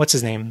 what's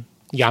his name?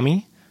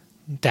 Yami?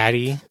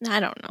 Daddy? I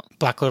don't know.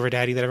 Black Clover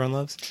Daddy that everyone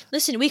loves?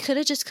 Listen, we could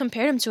have just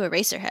compared him to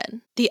Eraserhead,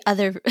 the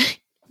other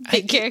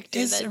big character.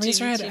 Is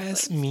Eraserhead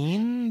as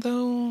mean,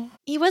 though?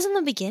 He was in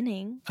the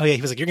beginning. Oh, yeah,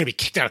 he was like, you're going to be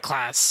kicked out of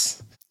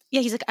class. Yeah,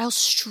 he's like, I'll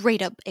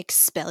straight up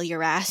expel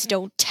your ass.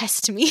 Don't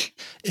test me.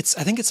 I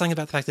think it's something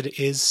about the fact that it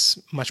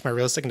is much more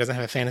realistic and doesn't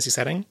have a fantasy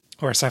setting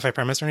or a sci-fi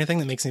premise or anything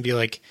that makes me be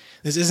like,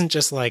 this isn't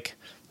just like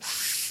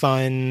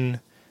fun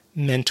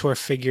mentor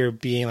figure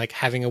being like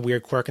having a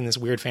weird quirk in this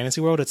weird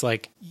fantasy world. It's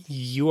like,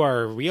 you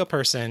are a real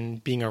person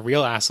being a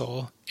real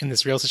asshole in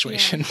this real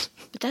situation.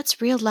 Yeah, but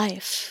that's real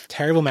life.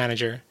 Terrible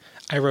manager.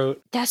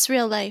 That's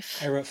real life.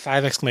 I wrote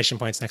 5 exclamation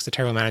points next to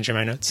terrible manager in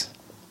my notes.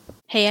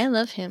 Hey, I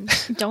love him.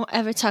 Don't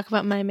ever talk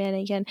about my man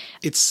again.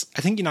 I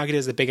think Yanagita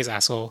is the biggest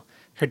asshole.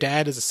 Her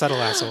dad is a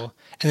subtle asshole.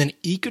 And then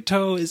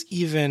Ikuto is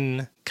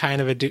even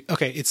kind of a dude.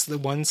 Okay, it's the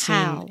one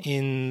scene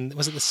in,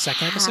 was it the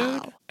second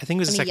episode? I think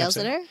it was the second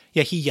episode. He yells at her?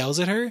 Yeah, he yells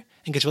at her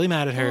and gets really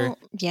mad at her. Well,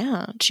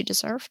 yeah, she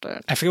deserved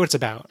it. I forget what it's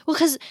about. Well,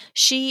 because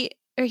he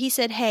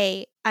said,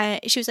 hey,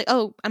 she was like,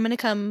 oh, I'm going to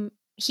come.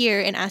 here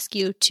and ask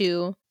you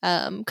to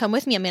come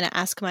with me. I'm going to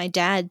ask my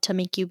dad to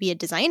make you be a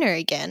designer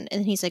again.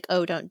 And he's like,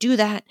 oh, don't do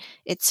that.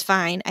 It's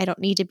fine. I don't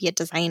need to be a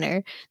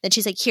designer. Then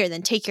she's like, here,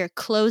 then take your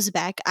clothes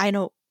back. I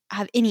don't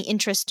have any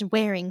interest in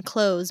wearing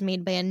clothes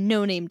made by a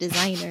no-name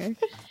designer.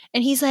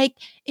 And he's like,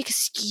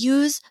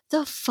 excuse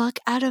the fuck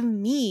out of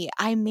me.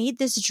 I made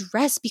this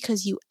dress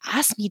because you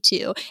asked me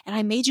to, and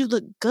I made you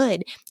look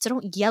good. So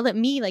don't yell at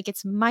me like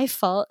it's my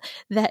fault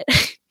that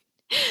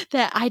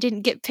that I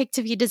didn't get picked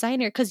to be a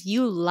designer because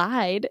you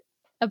lied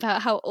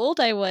about how old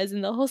I was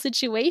and the whole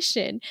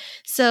situation.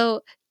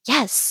 So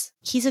yes,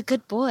 he's a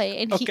good boy,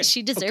 and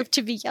she deserved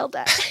to be yelled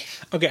at.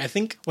 Okay, I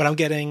think what I'm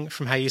getting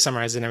from how you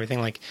summarize it and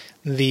everything, like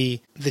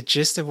the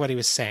gist of what he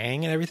was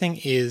saying and everything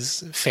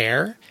is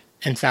fair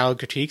and valid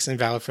critiques and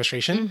valid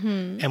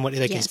frustration, and what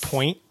his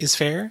point is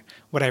fair.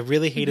 What I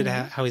really hated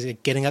how he's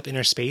getting up in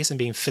her space and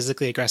being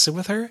physically aggressive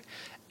with her,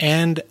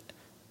 and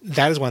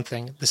that is one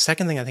thing. The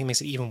second thing I think makes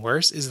it even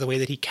worse is the way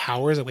that he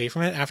cowers away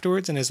from it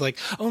afterwards and is like,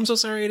 "Oh, I'm so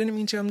sorry. I didn't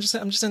mean to. I'm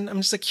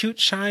just a cute,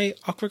 shy,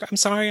 awkward. I'm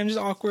sorry. I'm just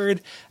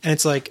awkward." And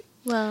it's like,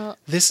 well,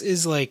 this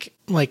is like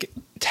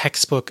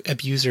textbook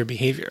abuser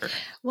behavior.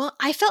 Well,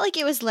 I felt like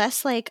it was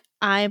less like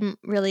I'm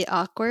really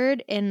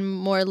awkward and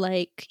more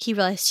like he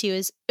realized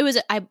it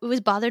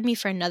was bothered me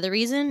for another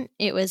reason.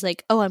 It was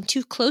like, oh, I'm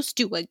too close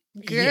to a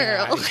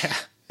girl. Yeah.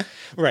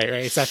 Right.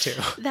 It's that too.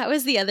 That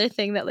was the other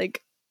thing that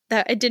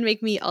it did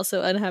make me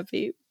also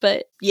unhappy.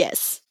 But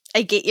yes,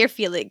 I get your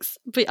feelings.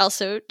 But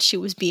also, she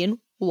was being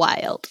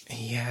wild.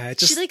 Yeah,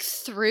 she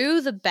threw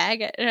the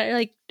bag at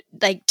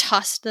like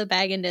tossed the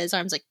bag into his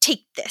arms, like,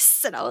 take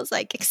this. And I was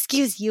like,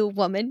 excuse you,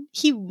 woman.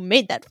 He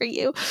made that for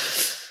you.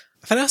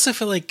 But I also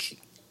feel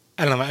like,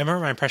 I don't know, I remember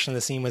my impression of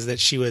the scene was that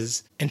she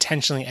was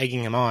intentionally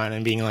egging him on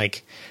and being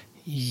like,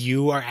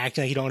 you are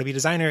acting like you don't want to be a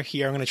designer.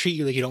 Here, I'm going to treat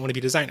you like you don't want to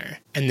be a designer.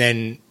 And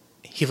then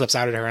he flips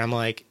out at her and I'm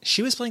like,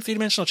 she was playing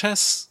three-dimensional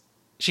chess.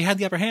 She had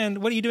the upper hand.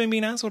 What are you doing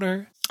being an asshole to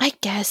her? I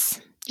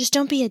guess. Just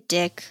don't be a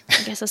dick.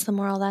 I guess that's the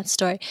moral of that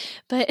story.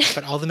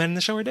 But all the men in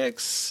the show are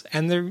dicks,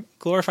 and they're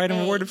glorified and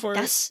rewarded for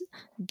it.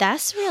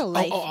 That's real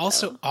life.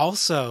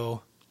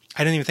 Also,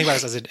 I didn't even think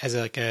about this as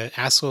like a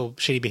asshole,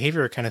 shitty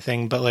behavior kind of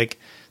thing. But like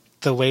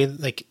the way,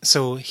 like,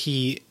 so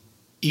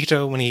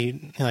Ikuto, when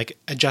he like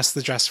adjusts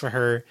the dress for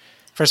her.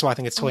 First of all, I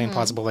think it's totally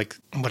implausible. Like,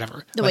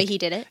 whatever. The way he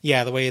did it?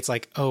 Yeah, the way it's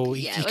like,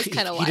 he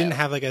didn't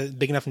have like a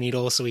big enough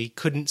needle, so he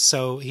couldn't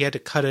sew. He had to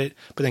cut it,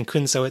 but then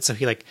couldn't sew it, so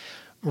he like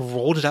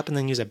rolled it up and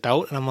then used a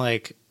belt. And I'm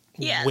like,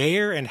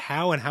 where and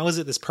how is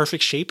it this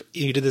perfect shape?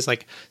 You did this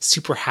like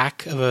super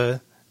hack of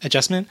a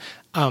adjustment.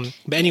 But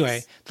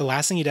anyway, the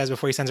last thing he does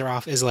before he sends her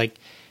off is like,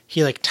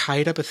 he like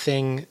tied up a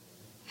thing,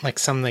 like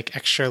some like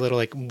extra little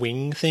like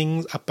wing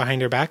things up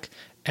behind her back,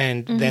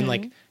 and then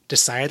like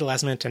decided the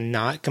last minute to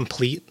not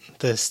complete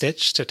the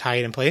stitch to tie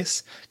it in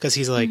place because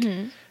he's like,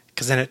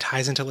 because then it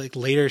ties into like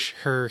later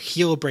her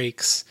heel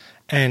breaks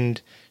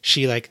and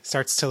she like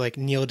starts to like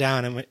kneel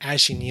down, and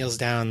as she kneels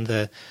down,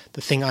 the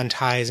thing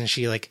unties and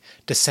she like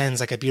descends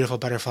like a beautiful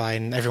butterfly,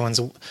 and everyone's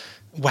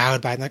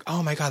wowed by it and like,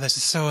 oh my god, this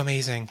is so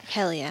amazing.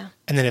 Hell yeah.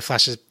 And then it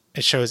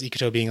shows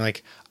Ikuto being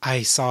like,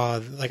 I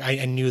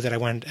knew that I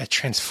wanted a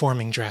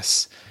transforming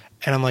dress.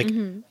 And I'm like,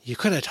 you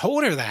could have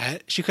told her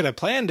that. She could have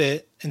planned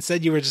it.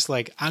 Instead, you were just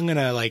like, I'm going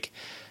to like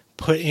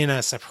put in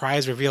a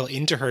surprise reveal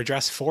into her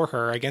dress for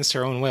her against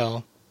her own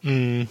will.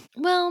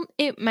 Well,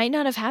 it might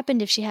not have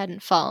happened if she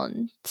hadn't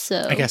fallen.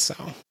 So I guess so.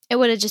 It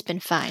would have just been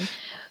fine.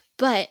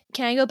 But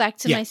can I go back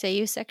to my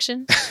Seiyu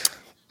section?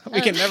 We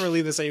can never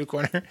leave the Seiyu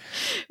corner.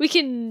 We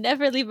can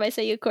never leave my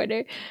Seiyu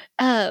corner.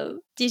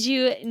 Did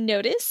you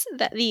notice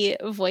that the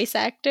voice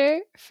actor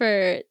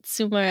for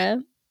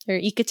Tsumura or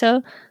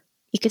Ikuto,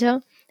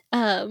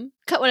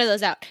 cut one of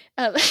those out.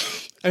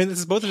 I mean, this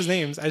is both of his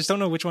names. I just don't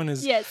know which one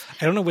is. Yes.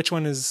 I don't know which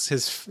one is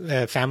his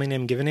family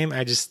name, given name.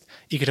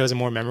 Ikuto is a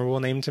more memorable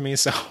name to me,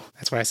 so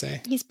that's what I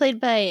say. He's played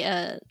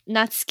by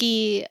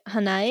Natsuki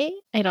Hanae.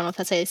 I don't know if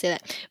that's how you say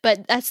that,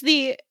 but that's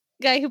the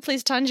guy who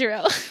plays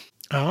Tanjiro.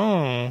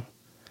 Oh.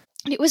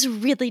 It was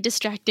really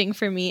distracting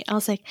for me. I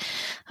was like,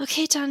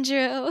 okay,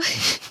 Tanjiro,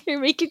 you're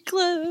making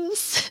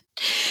clothes.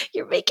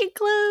 You're making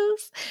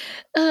clothes.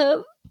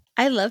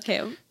 I love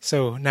him.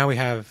 So now we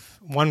have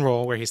one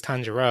role where he's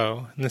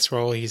Tanjiro. In this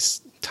role,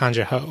 he's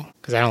Tanjiho,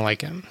 because I don't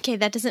like him. Okay,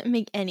 that doesn't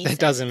make any sense. It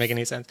doesn't make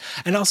any sense.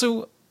 And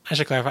also, I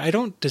should clarify, I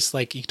don't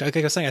dislike Ikuto. Like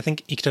I was saying, I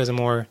think Ikuto is a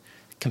more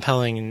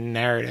compelling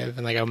narrative,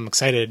 and like I'm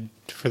excited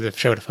for the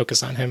show to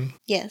focus on him.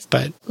 Yes.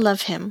 But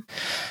love him.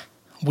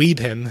 Weeb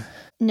him.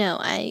 No,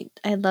 I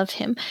love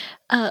him.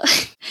 Overall,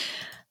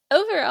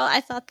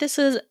 I thought this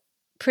was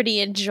pretty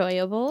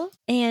enjoyable.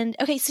 And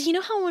okay, so you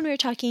know how when we were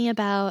talking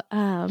about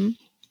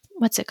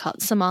what's it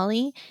called,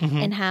 Somali,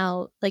 and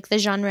how like the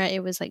genre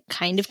it was like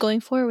kind of going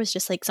for was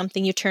just like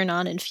something you turn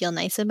on and feel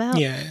nice about.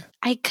 Yeah,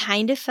 I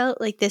kind of felt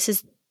like this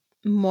is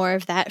more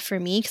of that for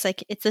me because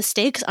like the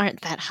stakes aren't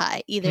that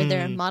high. Either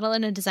they're a model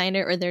and a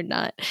designer or they're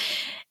not,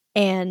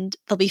 and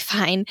they'll be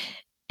fine.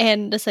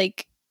 And it's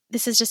like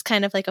this is just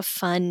kind of like a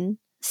fun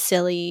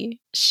silly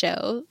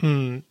show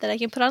that I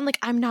can put on. Like,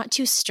 I'm not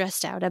too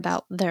stressed out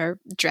about their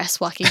dress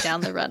walking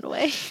down the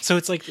runway. So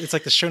it's like the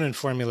shonen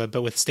formula,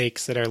 but with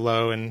stakes that are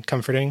low and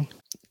comforting.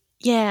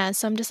 Yeah,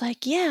 so I'm just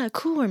like, yeah,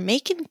 cool, we're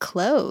making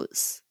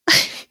clothes.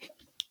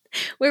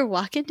 We're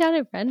walking down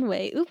a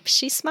runway. Oops,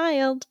 she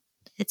smiled.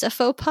 It's a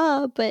faux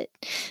pas, but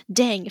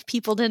dang, if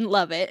people didn't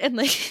love it. And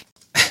like,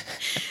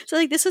 so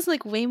like this is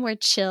like way more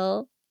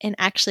chill and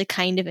actually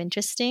kind of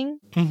interesting.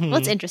 Well,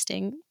 it's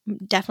interesting.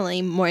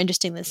 Definitely more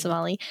interesting than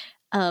Somali.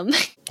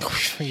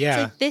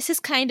 Yeah. So this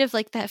is kind of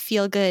like that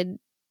feel-good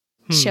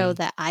show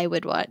that I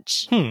would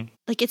watch.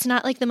 Like, it's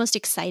not like the most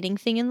exciting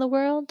thing in the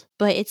world,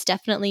 but it's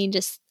definitely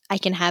just, I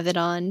can have it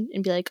on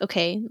and be like,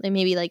 okay, like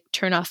maybe like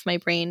turn off my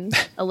brain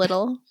a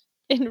little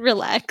and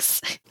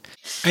relax.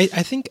 I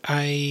think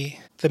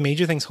the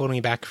major things holding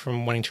me back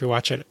from wanting to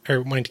rewatch it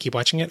or wanting to keep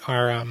watching it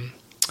are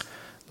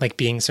like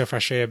being so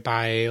frustrated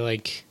by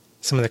like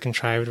some of the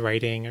contrived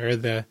writing or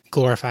the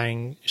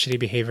glorifying shitty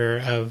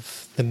behavior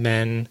of the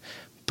men.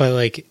 But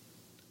like,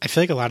 I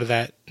feel like a lot of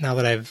that, now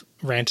that I've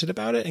ranted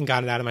about it and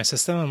gotten it out of my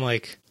system, I'm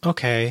like,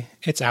 okay,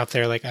 it's out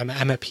there. Like, I'm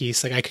at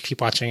peace. Like, I could keep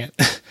watching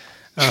it.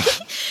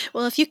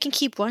 Well, if you can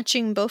keep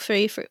watching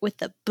Beaufrey with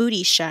the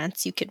booty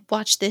shots, you could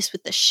watch this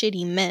with the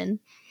shitty men.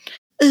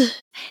 Ugh.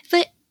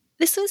 But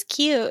this was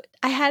cute.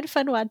 I had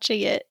fun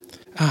watching it.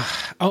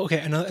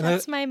 Okay.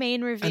 That's my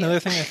main review. Another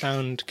thing I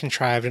found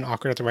contrived and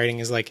awkward at the writing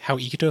is like how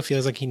Ikuto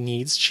feels like he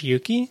needs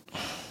Chiyuki.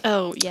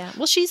 Oh, yeah.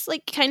 Well, she's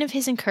like kind of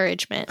his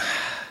encouragement.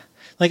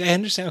 Like, I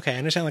understand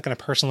like on a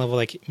personal level,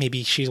 like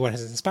maybe she's what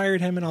has inspired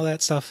him and all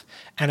that stuff.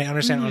 And I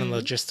understand on a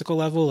logistical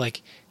level,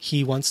 like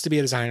he wants to be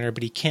a designer,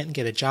 but he can't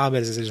get a job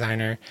as a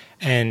designer.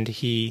 And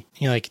he,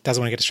 like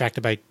doesn't want to get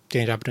distracted by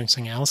getting a job doing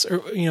something else.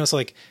 Or, so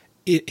like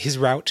his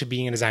route to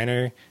being a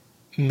designer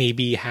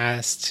maybe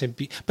has to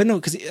be, but no,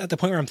 because at the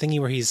point where I'm thinking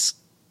where he's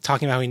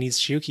talking about how he needs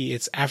Chiyuki,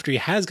 it's after he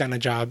has gotten a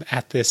job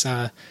at this,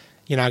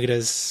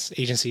 Yanagita's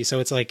agency. So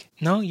it's like,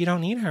 no, you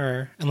don't need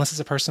her unless it's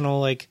a personal,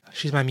 like,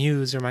 she's my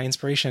muse or my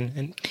inspiration.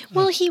 And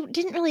well, he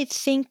didn't really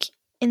think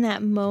in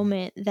that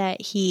moment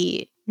that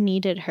he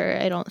needed her,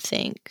 I don't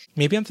think.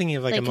 Maybe I'm thinking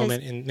of like a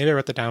moment maybe I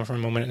wrote that down for a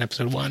moment in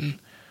episode 1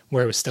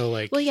 where it was still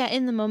like, well, yeah,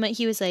 in the moment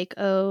he was like,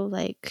 oh,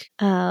 like,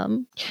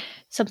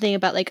 something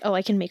about like, oh,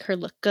 I can make her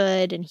look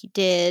good. And he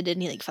did.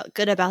 And he like felt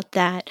good about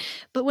that.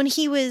 But when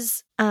he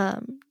was, no,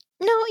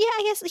 yeah,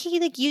 I guess he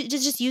like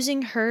just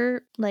using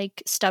her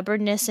like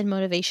stubbornness and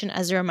motivation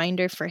as a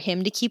reminder for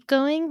him to keep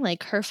going.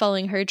 Like her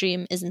following her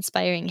dream is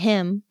inspiring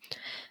him.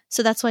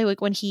 So that's why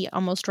like when he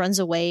almost runs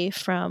away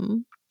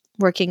from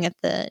working at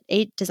the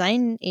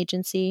design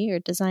agency or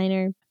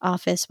designer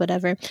office,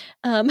 whatever,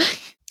 when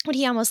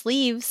he almost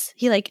leaves,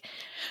 he like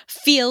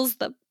feels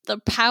the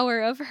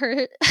power of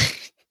her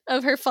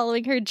of her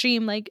following her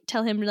dream, like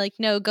tell him to like,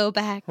 no, go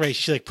back. Right,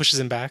 she like pushes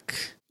him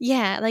back.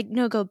 Yeah, like,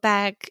 no, go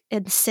back,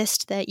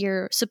 insist that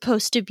you're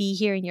supposed to be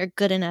here and you're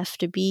good enough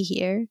to be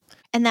here.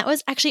 And that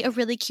was actually a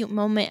really cute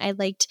moment I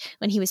liked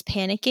when he was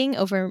panicking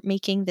over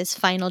making this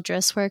final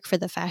dress work for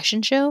the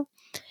fashion show.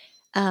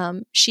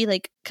 She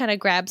like kind of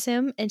grabs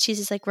him and she's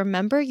just like,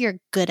 remember, you're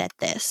good at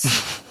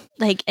this.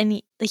 Like,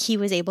 and he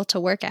was able to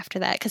work after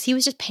that because he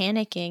was just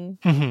panicking.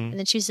 And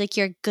then she was like,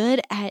 you're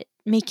good at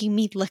making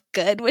me look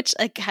good, which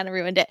like kind of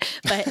ruined it.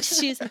 But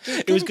she was like,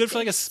 it was good for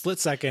like a split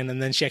second, and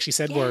then she actually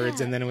said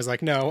words, and then it was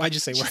like, no, I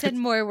just say words. She said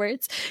more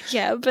words.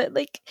 Yeah, but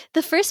like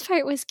the first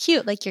part was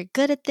cute. Like, you're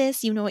good at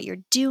this, you know what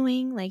you're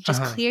doing, like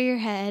just clear your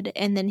head.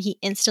 And then he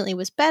instantly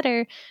was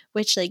better,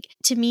 which like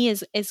to me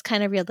is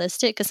kind of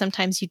realistic because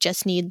sometimes you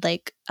just need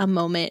like a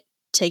moment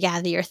to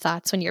gather your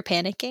thoughts when you're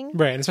panicking.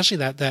 Right, and especially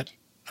that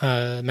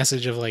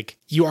message of like,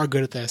 you are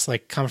good at this,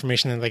 like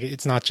confirmation that like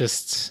it's not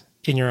just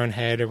in your own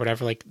head or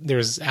whatever. Like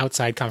there's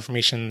outside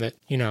confirmation that,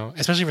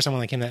 especially for someone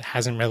like him that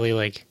hasn't really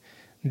like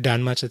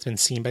done much that's been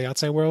seen by the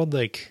outside world,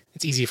 like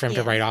it's easy for him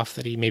to write off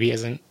that he maybe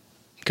isn't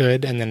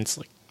good. And then it's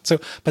like,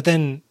 so, but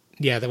then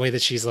yeah, the way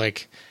that she's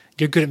like,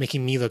 you're good at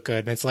making me look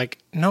good, and it's like,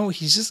 no,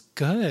 he's just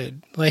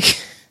good. Like,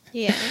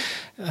 yeah,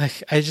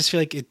 like I just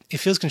feel like it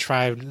feels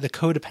contrived. The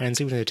codependency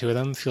between the two of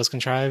them feels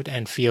contrived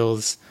and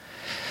feels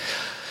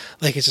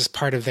like it's just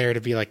part of there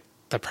to be like,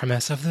 the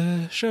premise of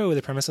the show,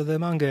 the premise of the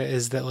manga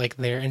is that like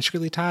they're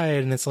intricately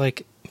tied, and it's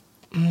like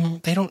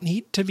they don't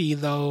need to be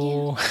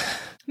though. Yeah.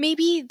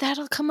 Maybe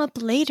that'll come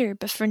up later,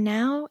 but for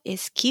now,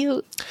 it's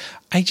cute.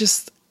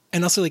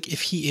 And also like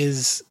if he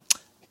is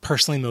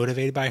personally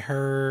motivated by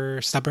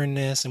her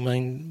stubbornness and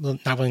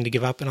not willing to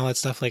give up and all that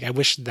stuff, like I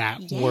wish that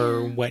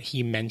were what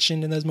he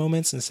mentioned in those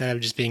moments instead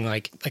of just being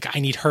like I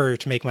need her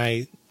to make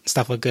my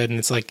stuff look good. And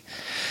it's like,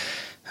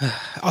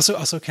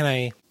 also can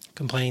I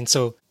complain?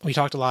 So we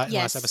talked a lot in the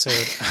last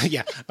episode.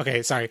 Yeah.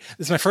 Okay. Sorry.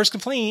 This is my first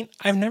complaint.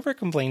 I've never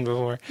complained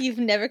before. You've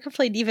never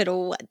complained even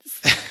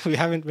once. We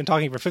haven't been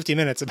talking for 50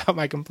 minutes about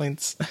my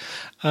complaints.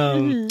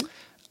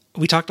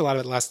 We talked a lot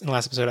in the last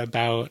episode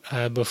about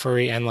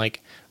Bofuri and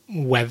like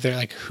whether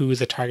like who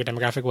the target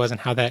demographic was and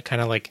how that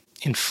kind of like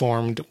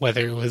informed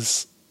whether it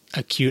was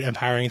a cute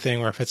empowering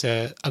thing or if it's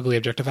a ugly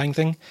objectifying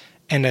thing.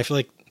 And I feel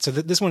like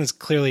this one is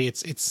clearly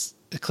it's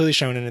clearly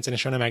shonen. It's in a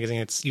shonen magazine.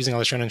 It's using all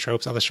the shonen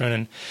tropes, all the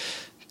shonen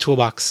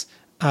toolbox.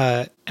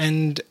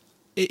 And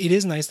it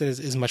is nice that it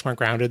is much more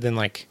grounded than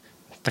like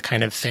the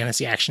kind of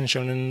fantasy action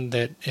shonen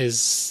that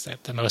is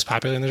the most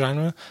popular in the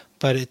genre.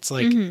 But it's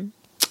like,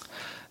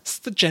 it's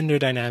the gender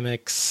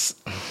dynamics.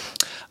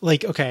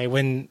 Like, okay,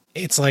 when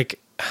it's like,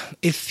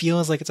 it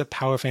feels like it's a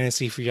power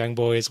fantasy for young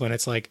boys when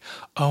it's like,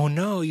 oh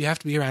no, you have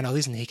to be around all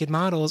these naked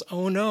models.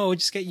 Oh no,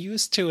 just get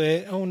used to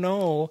it. Oh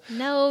no.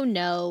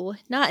 No,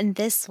 not in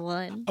this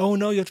one. Oh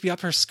no, you have to be up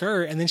her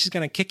skirt and then she's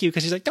going to kick you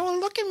because she's like, don't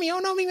look at me. Oh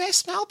no, maybe I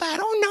smell bad.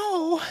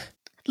 Oh no.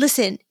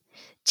 Listen,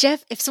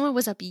 Jeff, if someone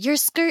was up your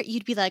skirt,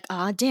 you'd be like,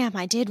 aw, damn,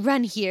 I did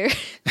run here.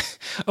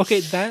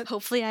 Okay,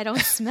 Hopefully I don't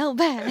smell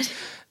bad.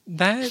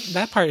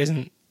 That part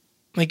isn't,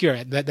 like, you're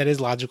right. That is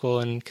logical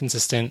and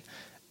consistent.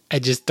 I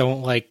just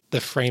don't like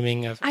the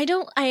framing of...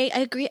 I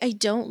agree. I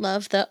don't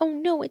love the, oh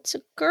no, it's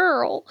a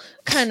girl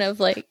kind of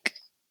like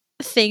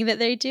thing that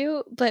they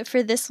do. But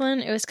for this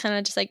one, it was kind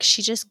of just like,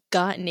 she just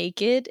got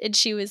naked and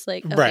she was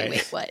like, okay, right.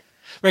 wait, what?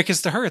 Right,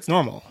 because to her, it's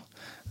normal.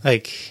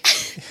 Like,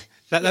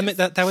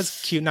 that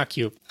was cute, not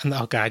cute.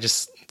 Oh god, I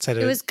just said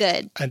it was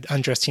good. An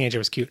undressed teenager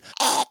was cute.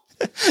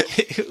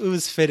 It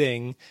was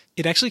fitting.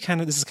 It actually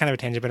this is kind of a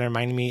tangent, but it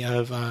reminded me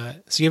of,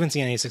 so you haven't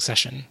seen any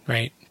Succession,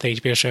 right? The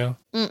HBO show?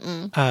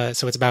 Mm-mm.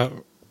 So it's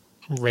about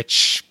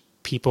rich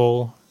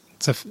people.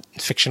 It's a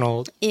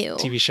fictional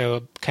TV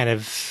show, kind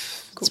of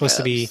supposed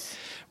to be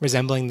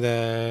resembling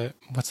the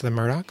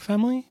Murdoch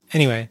family?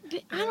 Anyway.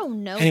 I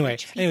don't know. Anyway,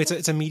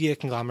 it's a media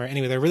conglomerate.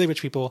 Anyway, they're really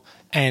rich people,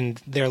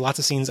 and there are lots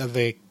of scenes of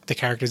the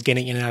characters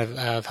getting in and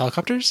out of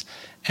helicopters,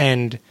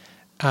 and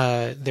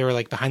there were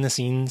like behind the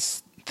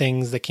scenes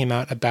things that came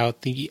out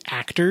about the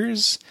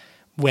actors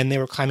when they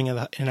were climbing in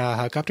and out of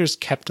helicopters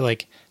kept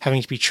like having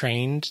to be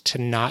trained to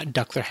not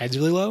duck their heads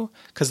really low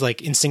because like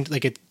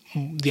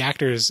the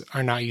actors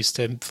are not used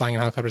to flying in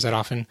helicopters that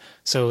often,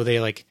 so they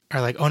like are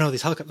like, oh no,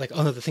 these helicopters, like,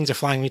 oh no, the things are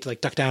flying, we need to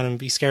like duck down and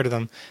be scared of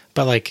them.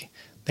 But like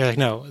they're like,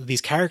 no,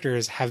 these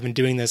characters have been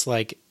doing this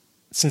like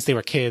since they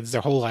were kids,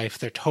 their whole life.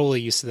 They're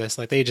totally used to this.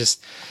 Like they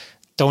just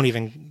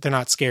they're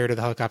not scared of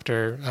the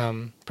helicopter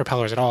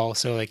propellers at all.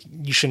 So like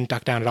you shouldn't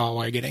duck down at all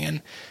while you're getting in.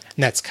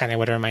 And that's kind of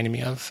what it reminded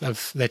me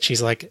of that.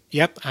 She's like,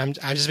 yep, I've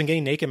just been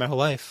getting naked my whole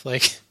life.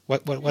 Like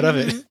what of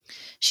it?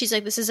 She's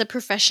like, this is a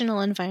professional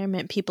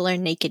environment. People are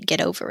naked.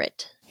 Get over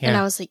it. Yeah. And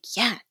I was like,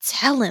 yeah,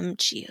 tell him,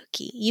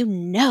 Chiyuki. You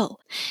know.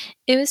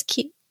 It was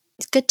cute.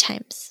 It's good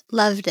times.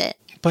 Loved it.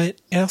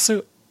 But I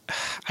also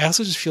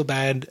just feel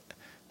bad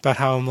about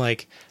how I'm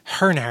like,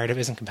 her narrative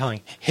isn't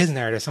compelling. His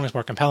narrative is so much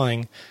more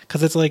compelling.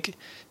 Because it's like,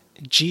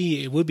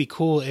 gee, it would be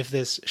cool if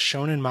this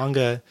shonen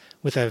manga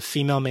with a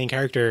female main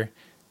character,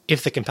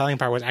 if the compelling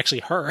part was actually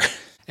her.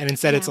 And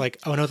instead it's like,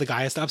 oh no, the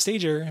guy has to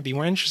upstage her. It'd be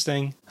more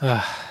interesting.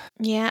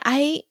 Yeah,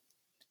 I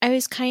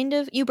was kind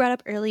of, you brought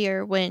up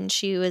earlier when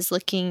she was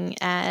looking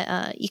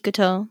at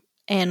Ikuto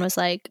and was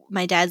like,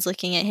 my dad's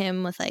looking at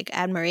him with like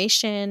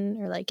admiration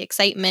or like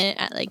excitement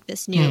at like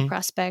this new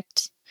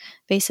prospect,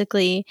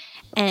 basically.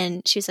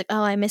 And she was like,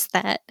 oh, I missed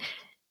that.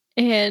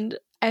 And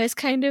I was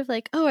kind of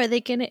like, oh, are they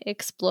going to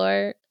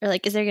explore, or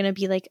like, is there going to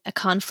be like a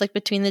conflict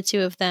between the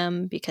two of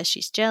them because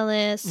she's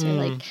jealous, or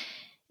like,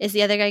 is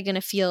the other guy going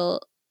to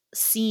feel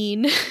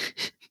seen?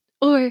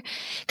 Or,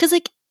 because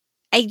like,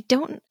 we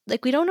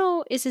don't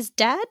know, is his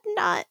dad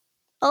not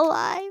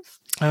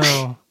alive?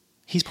 Oh,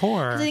 he's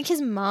poor. I think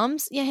his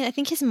mom's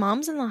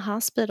in the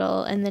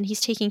hospital, and then he's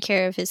taking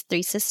care of his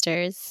 3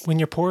 sisters. When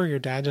you're poor, your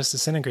dad just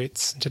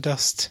disintegrates into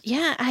dust.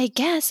 Yeah, I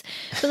guess.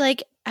 But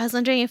like, I was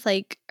wondering if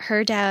like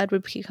her dad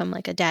would become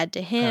like a dad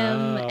to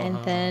him,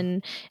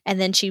 and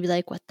then she'd be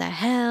like, what the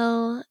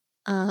hell?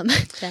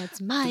 That's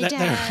my dad.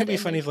 That would be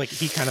funny if like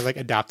he kind of like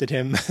adopted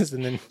him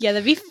and then yeah,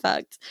 that'd be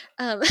fucked.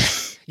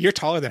 You're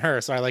taller than her,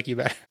 so I like you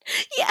better.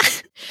 Yeah.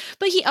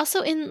 But he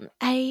also when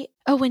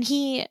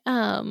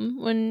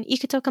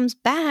Ikuto comes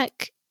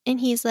back and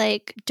he's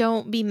like,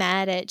 don't be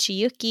mad at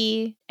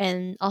Chiyuki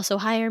and also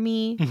hire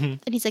me. And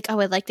he's like, oh,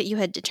 I like that you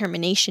had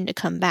determination to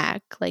come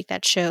back. Like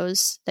that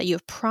shows that you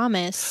have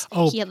promise.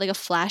 He had like a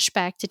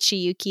flashback to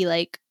Chiyuki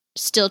like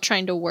still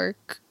trying to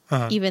work.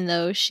 Even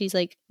though she's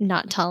like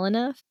not tall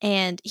enough.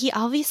 And he's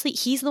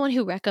the one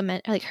who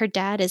her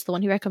dad is the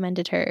one who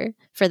recommended her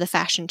for the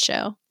fashion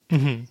show.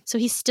 So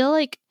he's still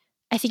like,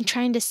 I think,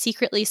 trying to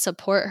secretly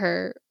support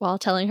her while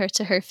telling her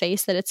to her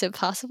face that it's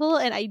impossible.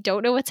 And I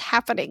don't know what's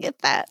happening at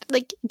that.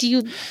 Like, do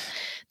you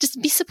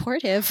just be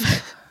supportive?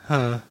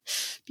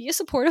 Be a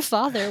supportive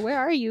father. Where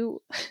are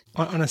you?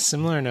 On a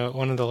similar note,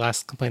 one of the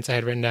last complaints I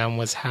had written down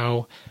was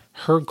how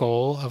her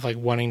goal of like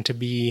wanting to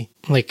be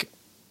like,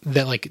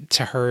 that like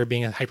to her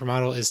being a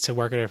hypermodel is to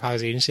work at her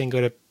father's agency and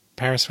go to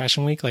Paris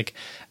Fashion Week. Like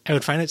I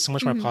would find it so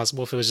much more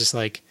plausible if it was just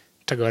like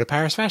to go to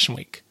Paris Fashion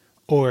Week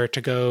or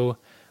to go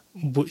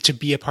to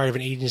be a part of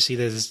an agency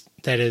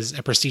that is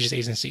a prestigious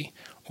agency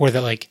or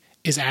that like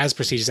is as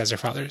prestigious as her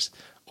father's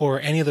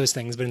or any of those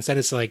things. But instead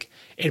it's like,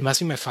 it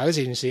must be my father's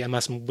agency. I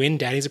must win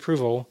daddy's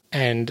approval.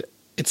 And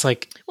it's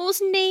like, well,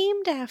 it's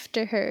named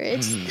after her.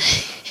 It's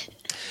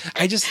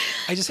I just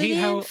hate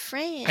how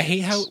French. I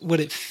hate how what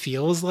it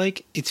feels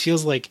like. It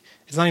feels like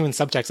it's not even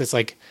subtext. It's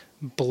like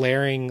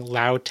blaring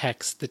loud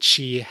text that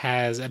she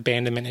has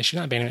abandonment issue,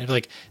 not abandonment, but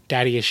like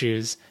daddy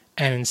issues.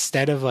 And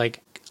instead of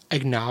like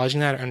acknowledging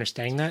that or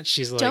understanding that,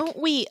 she's like, don't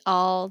we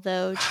all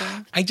though,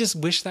 Jim? I just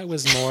wish that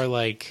was more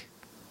like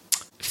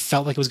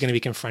felt like it was going to be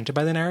confronted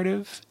by the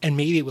narrative, and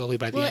maybe it will be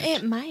by the end.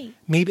 It might.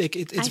 Maybe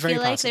it's I very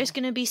feel like possible. there's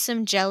going to be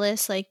some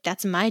jealous, like,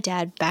 that's my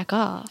dad, back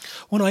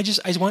off. Well, no, I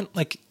just want,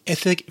 like, I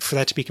feel like for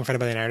that to be confronted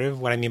by the narrative,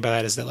 what I mean by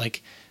that is that,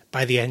 like,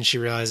 by the end she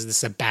realizes this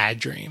is a bad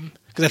dream.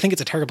 Because I think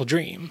it's a terrible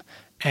dream.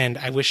 And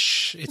I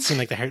wish it seemed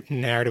like the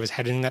narrative was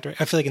heading in that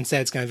direction. I feel like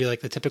instead it's going to be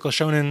like the typical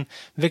shonen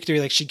victory,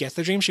 like she gets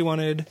the dream she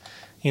wanted,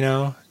 you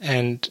know,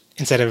 and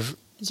instead of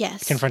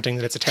Yes. confronting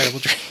that it's a terrible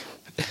dream.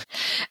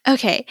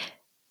 Okay,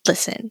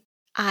 listen.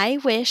 I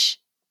wish,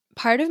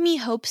 part of me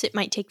hopes it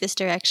might take this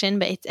direction,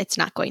 but it's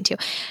not going to.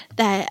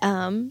 That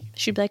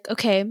she'd be like,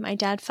 okay, my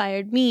dad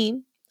fired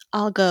me.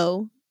 I'll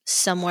go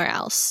somewhere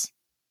else,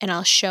 and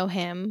I'll show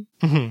him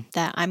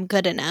that I'm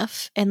good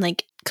enough, and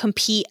like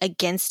compete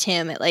against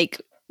him at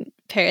like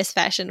Paris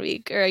Fashion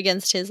Week or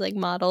against his like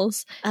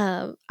models.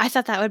 I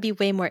thought that would be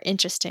way more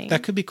interesting.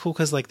 That could be cool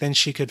because like then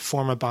she could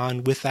form a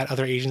bond with that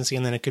other agency,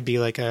 and then it could be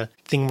like a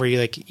thing where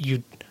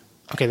you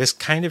okay, this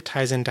kind of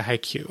ties into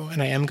Haikyuu,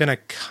 and I am going to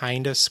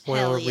kind of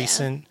spoil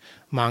recent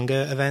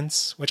manga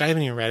events, which I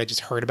haven't even read, I just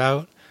heard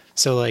about.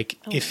 So, like,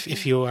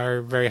 if you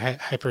are very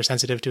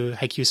hypersensitive to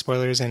Haikyuu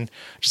spoilers and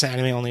just an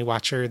anime-only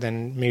watcher,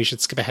 then maybe you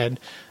should skip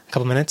ahead a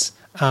couple minutes.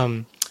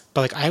 But,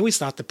 like, I always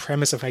thought the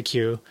premise of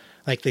Haikyuu,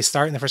 like, they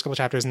start in the first couple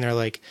chapters and they're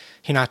like,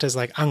 Hinata's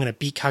like, I'm going to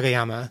beat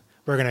Kageyama.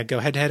 We're going to go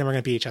head-to-head and we're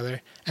going to beat each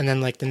other. And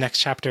then, like, the next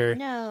chapter,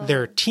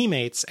 they're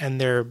teammates and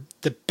they're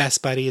the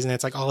best buddies, and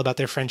it's, like, all about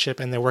their friendship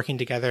and they're working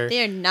together.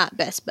 They're not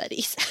best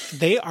buddies.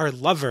 They are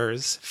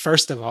lovers,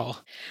 first of all.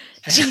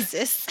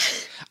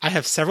 Jesus. I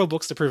have several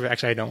books to prove it.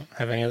 Actually, I don't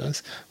have any of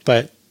those.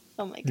 But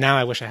Oh my God. now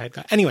I wish I had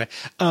got. Anyway,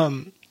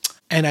 and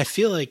I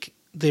feel like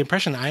the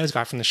impression that I always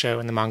got from the show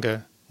and the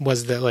manga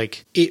was that,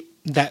 like,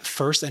 that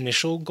first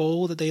initial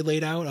goal that they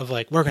laid out of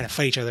like we're going to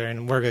fight each other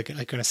and we're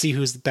going to see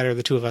who's better of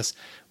the two of us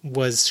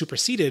was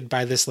superseded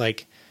by this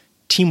like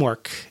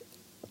teamwork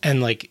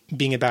and like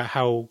being about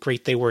how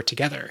great they were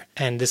together.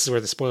 And this is where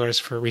the spoilers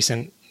for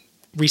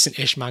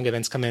recent-ish manga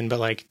events come in,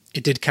 but like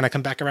it did kind of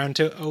come back around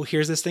to, oh,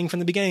 here's this thing from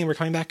the beginning, we're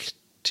coming back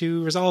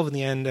to resolve in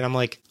the end. And I'm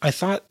like, I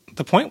thought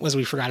the point was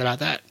we forgot about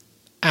that.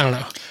 I don't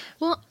know.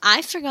 Well,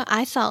 I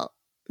thought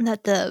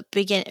that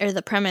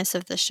the premise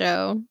of the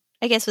show,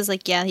 I guess, was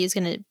like, yeah, he was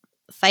going to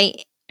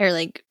fight or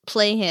like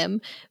play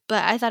him,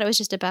 but I thought it was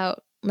just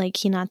about like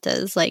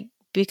Hinata's like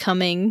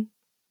becoming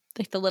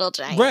like the little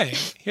giant,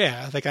 right?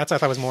 Yeah, like that's what I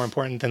thought was more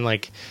important than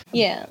like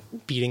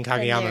beating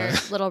Kageyama.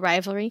 Their little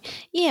rivalry.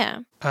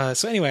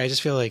 So anyway, I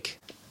just feel like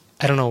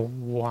I don't know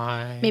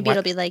why. Maybe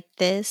it'll be like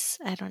this.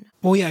 I don't know.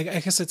 Well, yeah,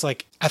 I guess it's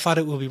like I thought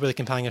it would be really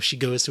compelling if she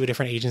goes to a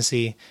different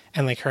agency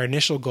and like her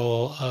initial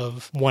goal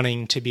of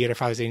wanting to be at her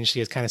father's agency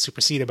is kind of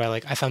superseded by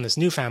like I found this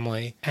new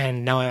family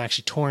and now I'm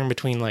actually torn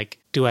between like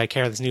do I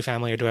care this new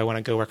family or do I want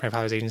to go work at my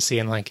father's agency,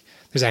 and like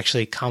there's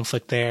actually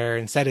conflict there.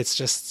 Instead, it's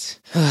just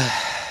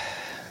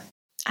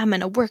I'm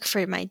gonna work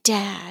for my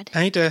dad.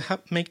 I need to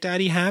make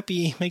daddy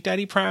happy, make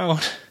daddy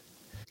proud.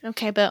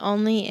 Okay, but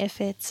only if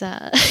it's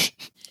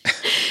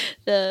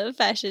the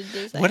fashion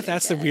designer. What if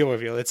that's the real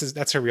reveal?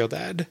 That's her real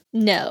dad.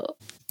 No,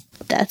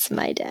 that's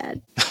my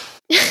dad.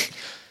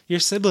 Your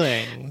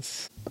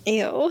siblings.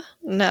 Ew.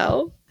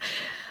 No.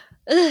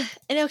 Ugh.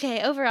 And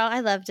okay, overall,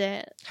 I loved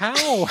it. How?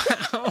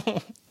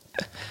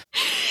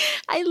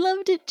 I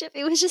loved it, Jeff.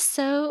 It was just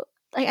so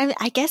like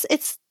I guess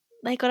it's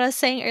like what I was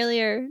saying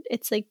earlier.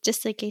 It's like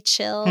just like a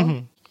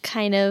chill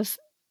kind of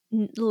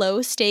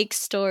low stakes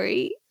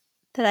story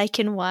that I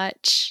can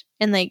watch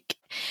and like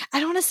I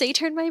don't want to say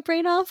turn my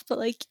brain off, but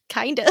like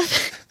kind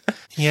of.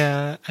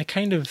 Yeah, I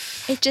kind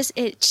of.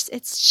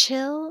 It's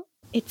chill.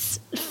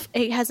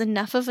 It has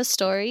enough of a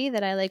story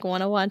that I like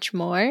want to watch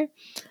more.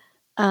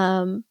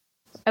 I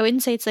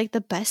wouldn't say it's like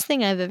the best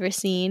thing I've ever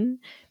seen,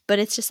 but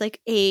it's just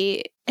like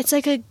it's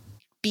like a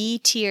B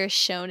tier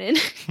shonen.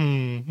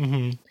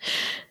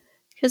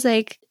 Because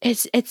like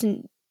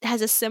it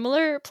has a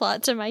similar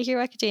plot to My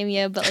Hero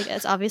Academia, but like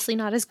it's obviously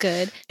not as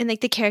good, and like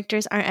the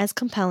characters aren't as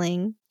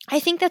compelling. I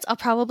think that's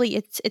probably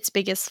its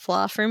biggest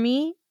flaw for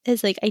me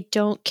is like I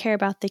don't care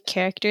about the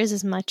characters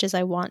as much as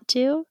I want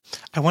to.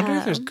 I wonder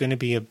if there's going to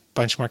be a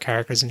bunch more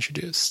characters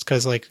introduced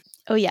because like.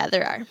 Oh yeah,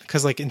 there are.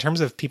 Because like in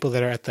terms of people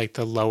that are at like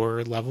the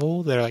lower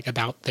level that are like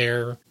about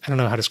their I don't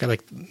know how to describe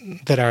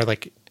like that are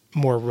like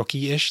more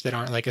rookie-ish that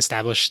aren't like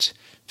established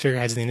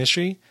figureheads in the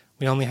industry.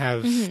 We only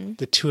have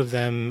the two of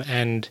them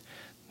and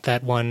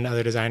that one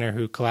other designer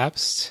who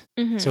collapsed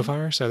so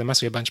far. So there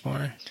must be a bunch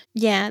more.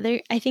 Yeah,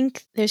 I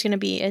think there's going to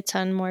be a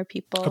ton more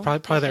people. Oh,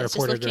 probably that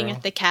reporter just looking girl.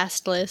 At the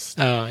cast list.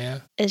 Oh yeah,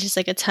 it's just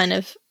like a ton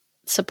of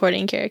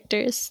supporting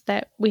characters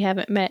that we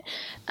haven't met.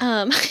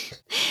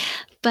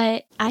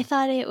 But I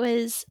thought it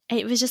was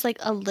just like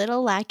a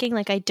little lacking.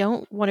 Like I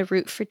don't want to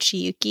root for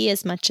Chiyuki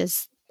as much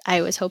as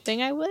I was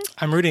hoping I would.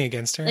 I'm rooting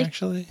against her, Like-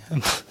 actually.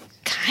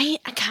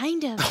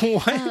 Kind of.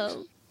 What?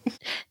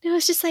 No,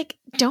 it's just like,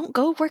 don't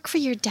go work for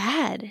your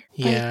dad. Like,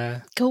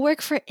 Yeah. go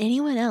work for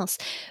anyone else.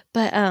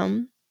 But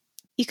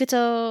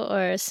Ikuto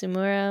or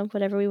Sumura,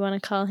 whatever we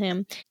want to call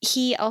him,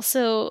 he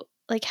also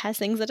like has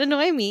things that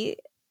annoy me.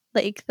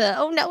 Like the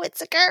oh no,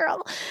 it's a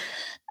girl.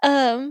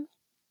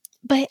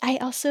 But I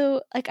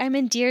also like I'm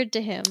endeared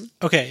to him.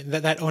 Okay,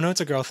 that oh no,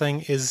 it's a girl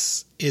thing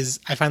is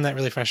I find that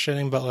really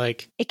frustrating, but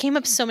like It came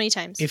up so many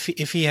times.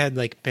 if he had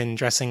like been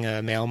dressing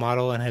a male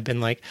model and had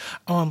been like,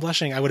 "Oh, I'm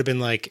blushing," I would have been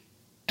like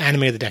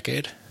anime of the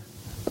decade.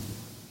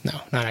 No,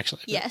 not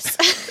actually. Yes.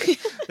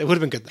 It would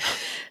have been good though.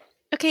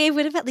 Okay, it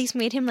would have at least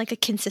made him like a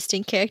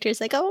consistent character.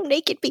 It's like, oh,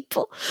 naked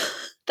people.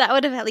 That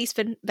would have at least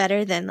been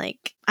better than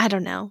like, I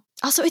don't know.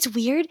 Also, it's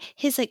weird,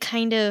 his like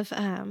kind of,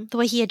 the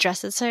way he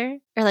addresses her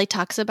or like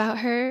talks about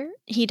her.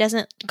 He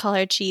doesn't call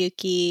her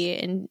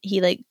Chiyuki and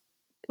he like,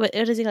 what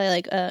does he call her?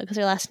 Like, because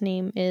her last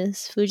name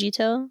is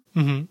Fujito.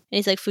 Mm-hmm. And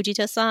he's like,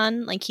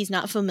 Fujito-san. Like, he's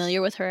not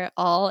familiar with her at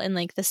all. And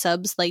like the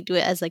subs like do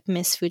it as like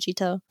Miss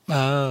Fujito.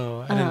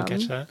 Oh, I didn't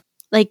catch that.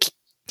 Like,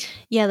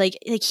 yeah, like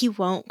he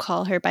won't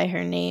call her by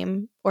her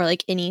name or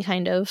like any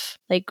kind of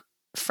like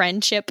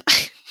friendship.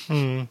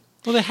 Well,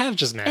 they have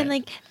just met. And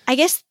like I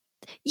guess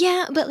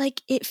yeah, but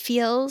like it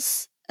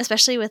feels,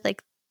 especially with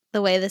like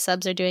the way the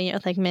subs are doing it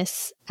with like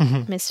Miss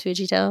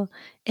Fujito,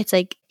 it's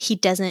like he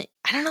doesn't,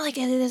 I don't know, like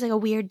there's like a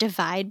weird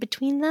divide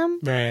between them.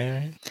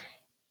 Right.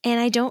 And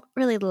I don't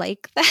really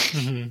like that.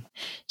 Mm-hmm.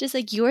 Just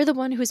like you're the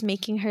one who's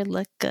making her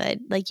look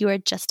good. Like you are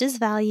just as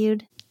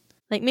valued.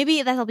 Like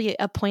maybe that'll be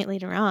a point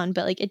later on,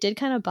 but like it did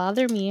kind of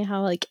bother me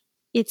how like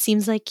it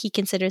seems like he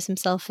considers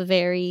himself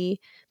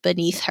very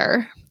beneath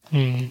her.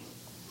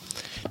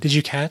 Did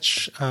you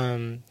catch?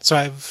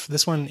 So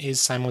this one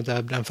is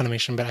simul-dubbed on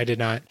Funimation, but I did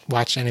not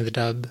watch any of the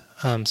dub.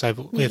 So I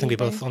think we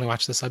both only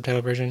watched the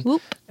subtitle version.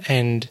 Whoop.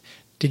 And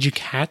did you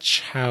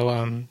catch how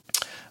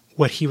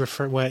what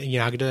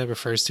Yanagida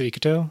refers to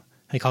Ikuto?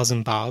 He calls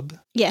him Bob.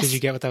 Yes. Did you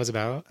get what that was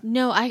about?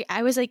 No,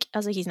 I was like,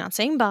 he's not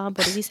saying Bob.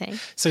 What is he saying?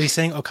 So he's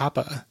saying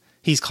Okappa.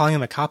 He's calling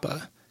him a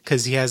kappa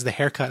because he has the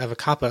haircut of a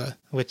kappa,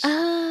 which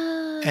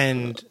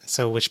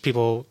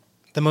people,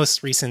 the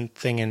most recent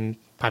thing in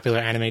popular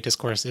anime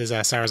discourse is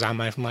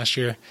Sarazanmai from last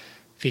year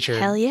featured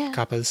Hell yeah.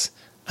 kappas.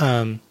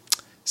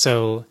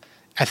 So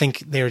I think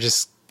they were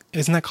just,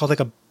 isn't that called like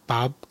a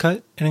bob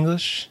cut in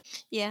English?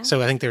 Yeah.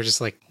 So I think they were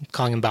just like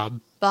calling him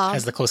Bob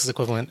as the closest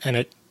equivalent, and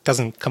it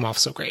doesn't come off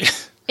so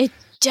great. It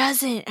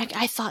doesn't.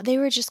 I thought they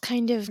were just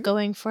kind of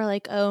going for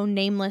like, oh,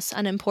 nameless,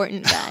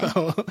 unimportant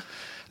guy.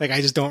 Like,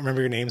 I just don't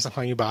remember your name, so I'm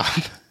calling you Bob.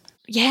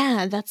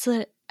 Yeah, that's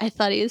what I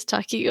thought he was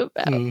talking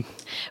about.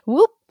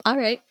 Whoop. All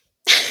right.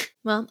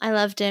 Well, I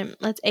loved him.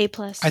 Let's A+.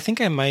 I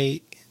think I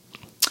might.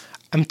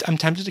 I'm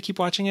tempted to keep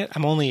watching it.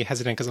 I'm only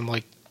hesitant because I'm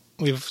like,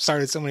 we've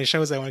started so many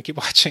shows I want to keep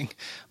watching.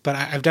 But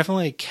I've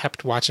definitely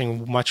kept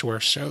watching much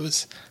worse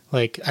shows.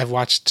 Like, I've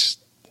watched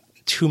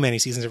too many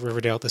seasons of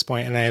Riverdale at this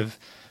point, and I have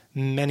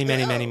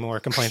many more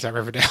complaints about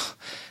Riverdale.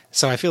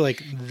 So I feel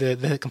like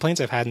the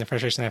complaints I've had and the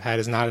frustration I've had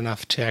is not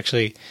enough to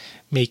actually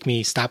make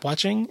me stop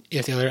watching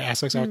if the other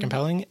aspects are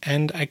compelling.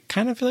 And I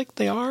kind of feel like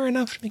they are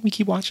enough to make me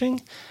keep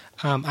watching.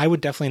 I would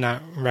definitely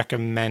not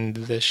recommend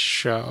this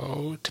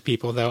show to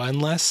people, though,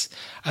 unless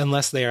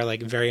they are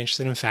like very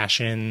interested in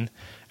fashion,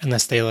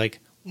 unless they like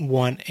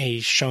want a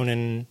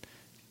shonen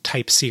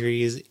type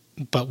series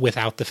but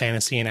without the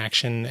fantasy and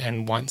action,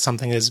 and want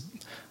something that's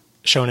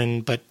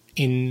shonen but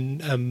in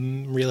a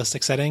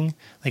realistic setting.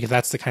 Like if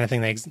that's the kind of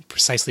thing they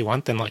precisely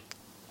want, then like,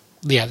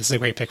 yeah, this is a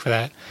great pick for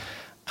that.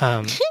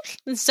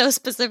 It's so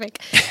specific.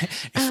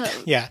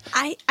 Yeah.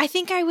 I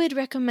think I would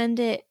recommend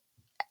it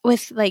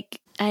with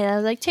like, I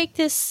like take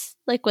this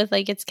like with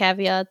like its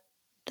caveat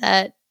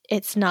that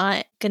it's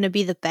not going to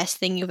be the best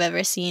thing you've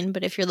ever seen,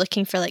 but if you're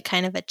looking for like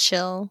kind of a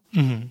chill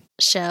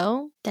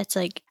show that's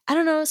like, I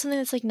don't know, something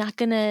that's like not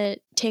going to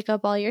take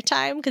up all your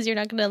time because you're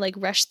not going to like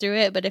rush through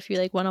it, but if you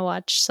like want to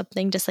watch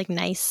something just like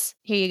nice,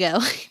 here you go.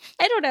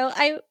 I don't know.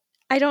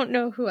 I don't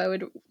know who I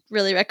would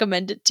really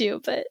recommend it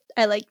to, but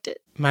I liked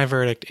it. My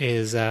verdict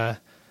is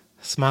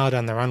Smile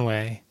Down the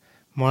Runway.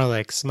 More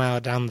like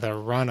Smile Down the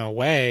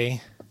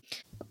Runaway.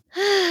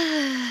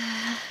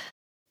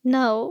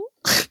 No.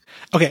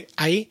 Okay,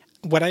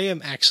 what I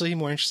am actually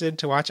more interested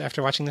to watch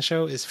after watching the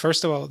show is,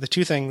 first of all, the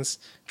two things.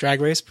 Drag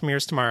Race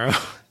premieres tomorrow.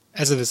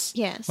 As of this,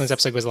 when this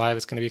episode goes live,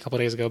 it's going to be a couple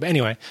days ago. But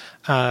anyway,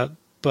 I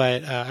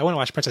want to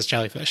watch Princess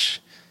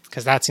Jellyfish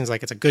because that seems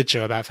like it's a good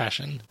show about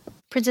fashion.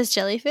 Princess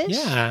Jellyfish?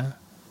 Yeah.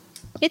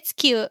 It's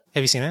cute.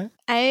 Have you seen it?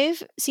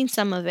 I've seen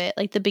some of it,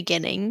 like the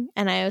beginning,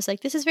 and I was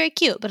like, this is very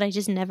cute, but I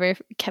just never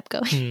kept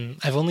going.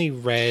 I've only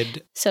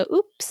read... So,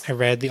 oops. I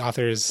read the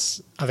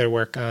author's other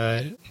work,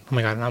 oh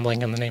my god, I'm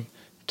blanking on the name,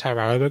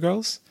 Tararoba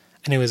Girls,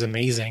 and it was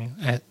amazing.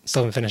 I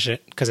still haven't finished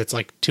it because it's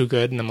like too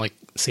good and I'm like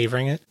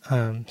savoring it.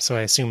 So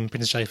I assume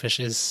Princess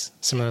Jellyfish is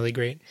similarly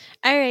great.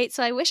 All right,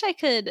 so I wish I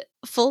could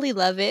fully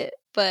love it,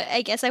 but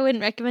I guess I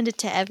wouldn't recommend it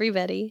to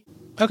everybody.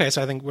 Okay,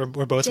 so I think we're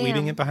both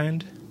leaving it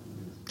behind.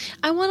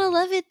 I want to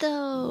love it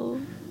though.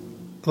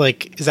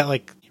 Like, is that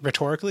like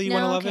rhetorically you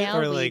No, want to okay,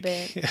 love it? I'll Or weeb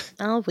like, it.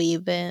 I'll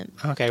weeb it.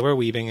 okay, we're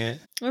weebing it.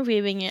 We're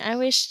weebing it. I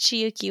wish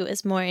Chiyuki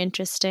was more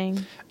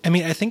interesting. I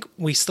mean, I think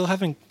we still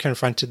haven't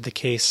confronted the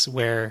case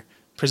where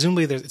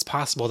presumably it's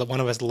possible that one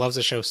of us loves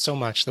a show so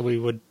much that we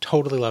would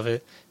totally love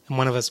it, and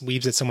one of us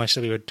weebs it so much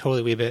that we would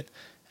totally weeb it,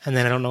 and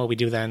then I don't know what we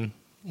do then,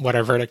 what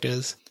our verdict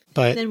is.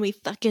 But Then we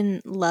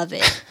fucking love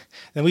it.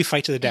 then we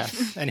fight to the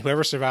death, and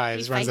whoever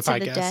survives runs the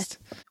fight to the podcast. death.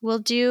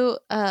 We'll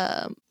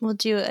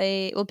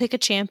pick a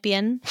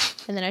champion,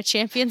 and then our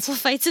champions will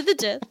fight to the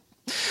death.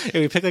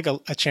 Yeah, we pick like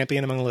a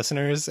champion among the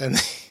listeners,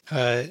 and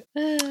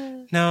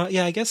no,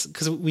 yeah, I guess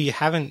because we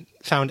haven't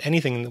found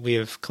anything that we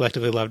have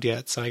collectively loved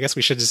yet, so I guess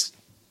we should just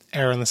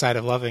err on the side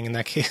of loving in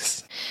that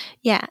case.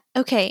 Yeah.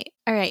 Okay.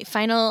 All right.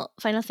 Final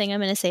thing I'm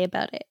going to say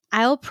about it.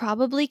 I'll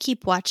probably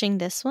keep watching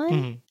this one.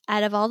 Mhm.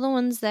 Out of all the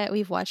ones that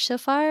we've watched so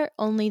far,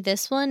 only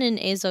this one and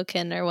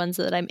Eizouken are ones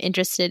that I'm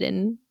interested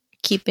in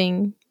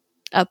keeping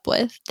up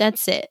with.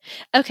 That's it.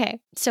 Okay.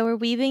 So we're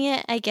weaving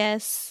it, I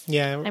guess.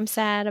 Yeah, I'm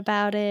sad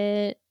about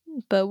it,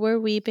 but we're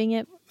weaving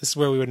it. this is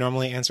where we would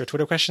normally answer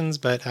Twitter questions,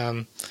 but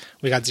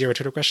we got 0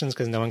 Twitter questions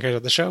because no one cares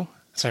about the show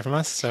aside from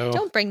us. So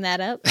Don't bring that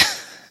up.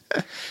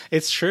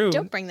 it's true.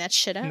 Don't bring that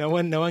shit up. No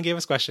one gave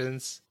us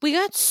questions. We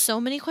got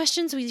so many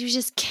questions, we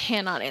just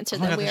cannot answer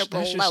them. We are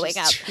there's blowing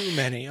just up. too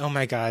many. Oh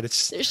my god,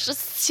 it's There's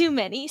just too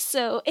many.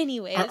 So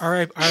anyways.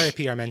 RIP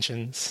our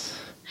mentions.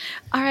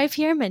 RIP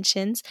our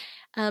mentions.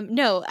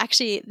 No,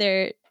 actually,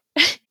 they're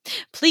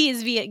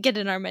please get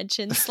in our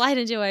mentions. Slide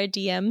into our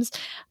DMs.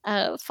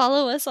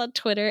 Follow us on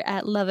Twitter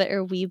at Love It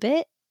or Weeb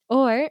It.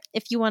 Or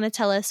if you want to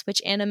tell us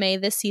which anime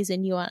this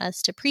season you want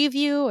us to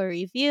preview or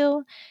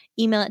review,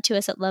 email it to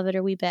us at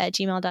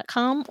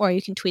loveitoweebit@gmail.com, or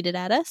you can tweet it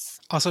at us.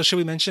 Also, should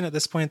we mention at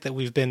this point that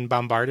we've been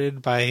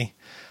bombarded by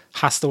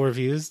hostile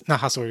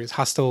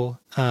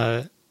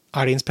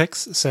audience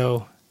picks?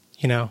 So,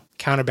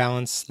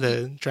 counterbalance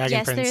the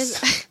Dragon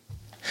Prince.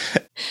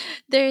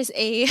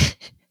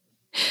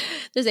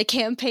 There's a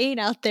campaign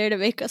out there to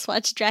make us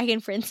watch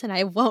Dragon Prince, and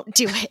I won't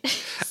do it.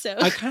 So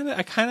I kind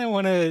of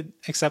want to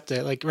accept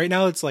it. Like right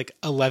now, it's like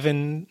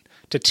 11-2.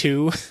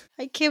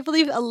 I can't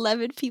believe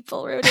 11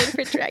 people wrote in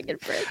for Dragon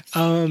Prince.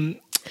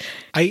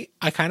 I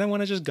kind of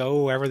want to just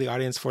go wherever the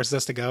audience forces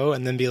us to go,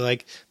 and then be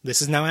like,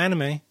 "This is now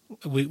anime.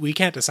 We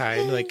can't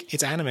decide. Like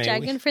it's anime.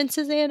 Dragon Prince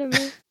is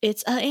anime.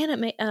 It's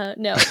anime.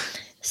 No.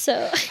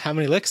 So How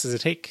many licks does it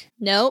take?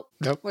 nope.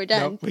 We're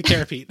done. Nope, we can't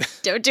repeat.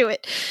 Don't do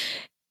it.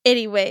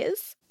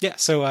 Anyways, Yeah,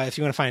 so if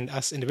you want to find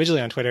us individually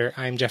on Twitter,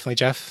 I'm definitely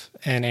Jeff,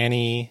 and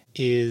Annie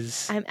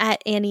is... I'm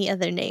at any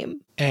other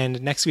name.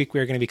 And next week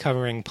we're going to be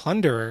covering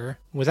Plunderer.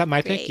 Was that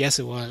my pick? Great. Yes,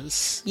 it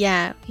was.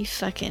 Yeah, you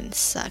fucking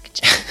suck,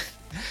 Jeff.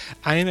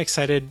 I am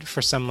excited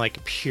for some,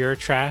 like, pure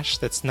trash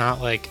that's not,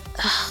 like,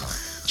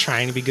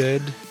 trying to be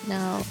good.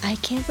 No, I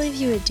can't believe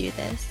you would do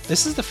this.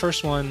 This is the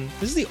first one...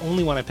 This is the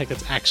only one I picked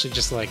that's actually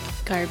just, like...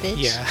 Garbage.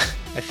 Yeah,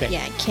 I think.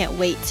 Yeah, I can't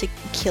wait to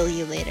kill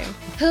you later.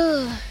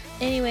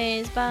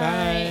 Anyways, bye.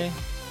 Bye.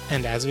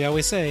 And as we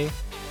always say,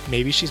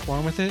 maybe she's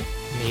born with it,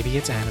 maybe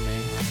it's anime.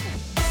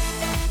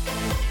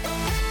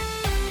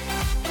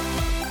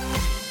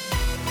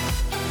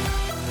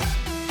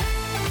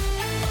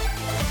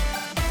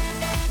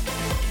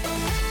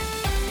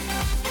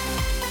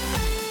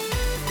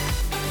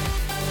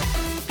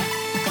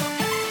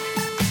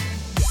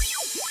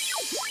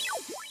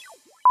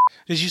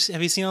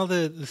 Have you seen all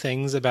the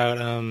things about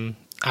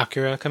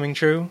Akira coming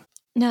true?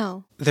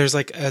 No. There's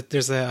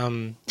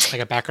a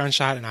background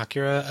shot in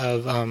Akira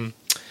of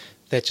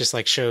that just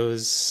like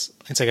shows,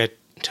 it's like a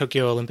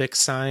Tokyo Olympics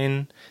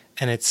sign,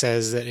 and it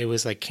says that it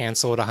was like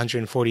canceled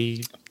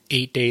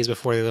 148 days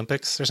before the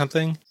Olympics or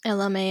something.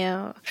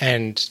 LMAO.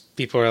 And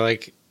people are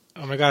like,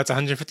 "Oh my god, it's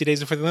 150 days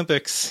before the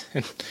Olympics.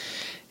 It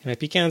might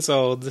be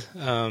canceled."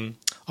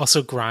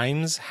 Also,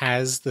 Grimes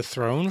has the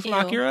throne from Ew.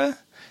 Akira.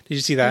 Did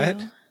you see that?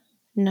 Ew.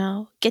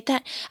 No. Get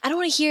that. I don't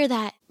want to hear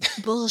that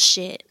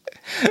bullshit.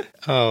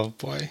 Oh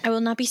boy. I will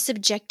not be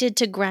subjected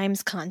to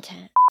Grimes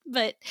content.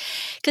 But,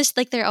 because,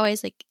 like, they're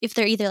always, like, if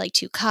they're either, like,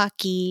 too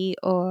cocky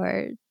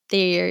or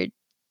they're,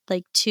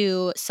 like,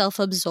 too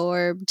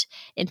self-absorbed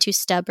and too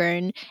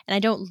stubborn. And I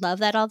don't love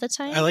that all the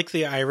time. I like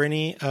the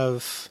irony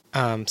of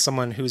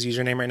someone whose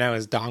username right now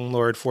is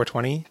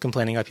DongLord420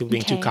 complaining about people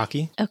being too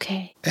cocky.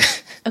 Okay.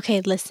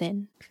 Okay,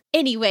 listen.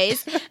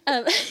 Anyways,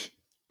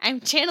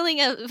 I'm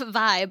channeling a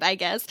vibe, I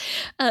guess.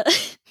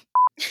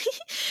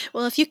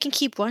 Well, if you can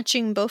keep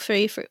watching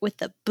Beaufrey with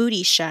the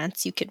booty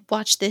shots, you could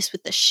watch this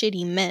with the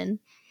shitty men.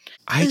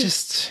 I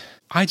just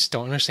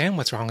don't understand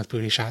what's wrong with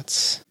booty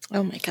shots.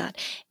 Oh my god.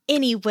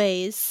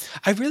 Anyways.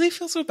 I really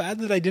feel so bad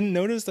that I didn't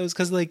notice those,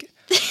 because, like,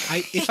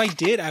 if I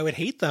did, I would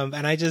hate them,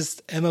 and I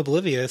just am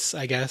oblivious,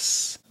 I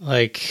guess.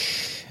 Like,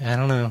 I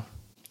don't know.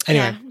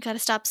 Anyway. Yeah, gotta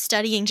stop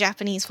studying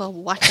Japanese while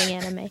watching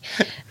anime.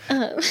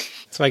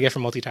 That's what I get for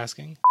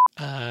multitasking.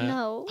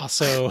 No.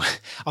 Also,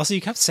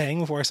 you kept saying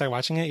before I started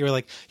watching it, you were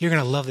like, "You're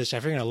gonna love this,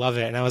 Jeff. You're gonna love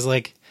it." And I was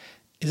like,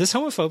 "Is this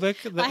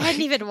homophobic?" I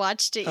hadn't even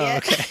watched it Oh,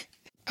 yet. okay.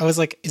 I was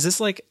like, "Is this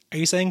like? Are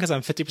you saying because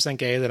I'm 50%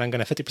 gay that I'm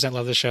gonna 50%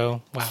 love the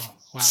show?" Wow.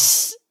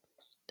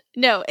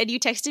 No, and you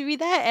texted me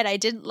that, and I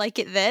didn't like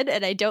it then,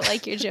 and I don't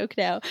like your joke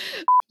now.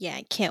 Yeah,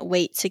 I can't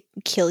wait to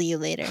kill you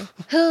later.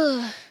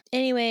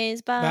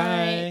 Anyways,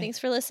 bye. Thanks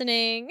for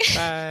listening.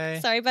 Bye.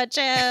 Sorry about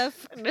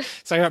Jeff.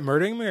 Sorry about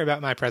murdering me or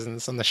about my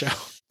presence on the show?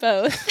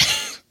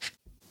 Both.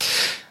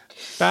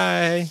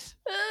 Bye.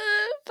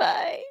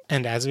 Bye.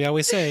 And as we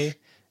always say,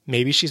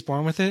 maybe she's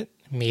born with it.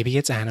 Maybe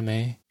it's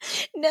anime.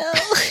 No.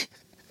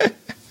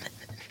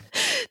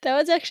 That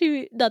was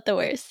actually not the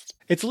worst.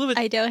 It's a little bit.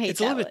 I don't hate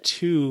It's a little bit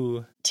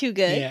too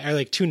good. Yeah, or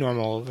like too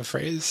normal of a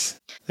phrase.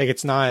 Like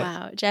it's not.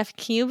 Wow, Jeff,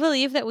 can you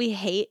believe that we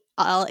hate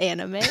all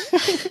anime?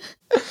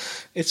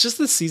 It's just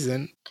this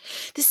season.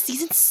 This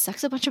season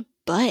sucks a bunch of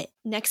butt.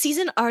 Next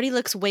season already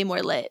looks way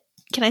more lit.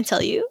 Can I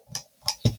tell you?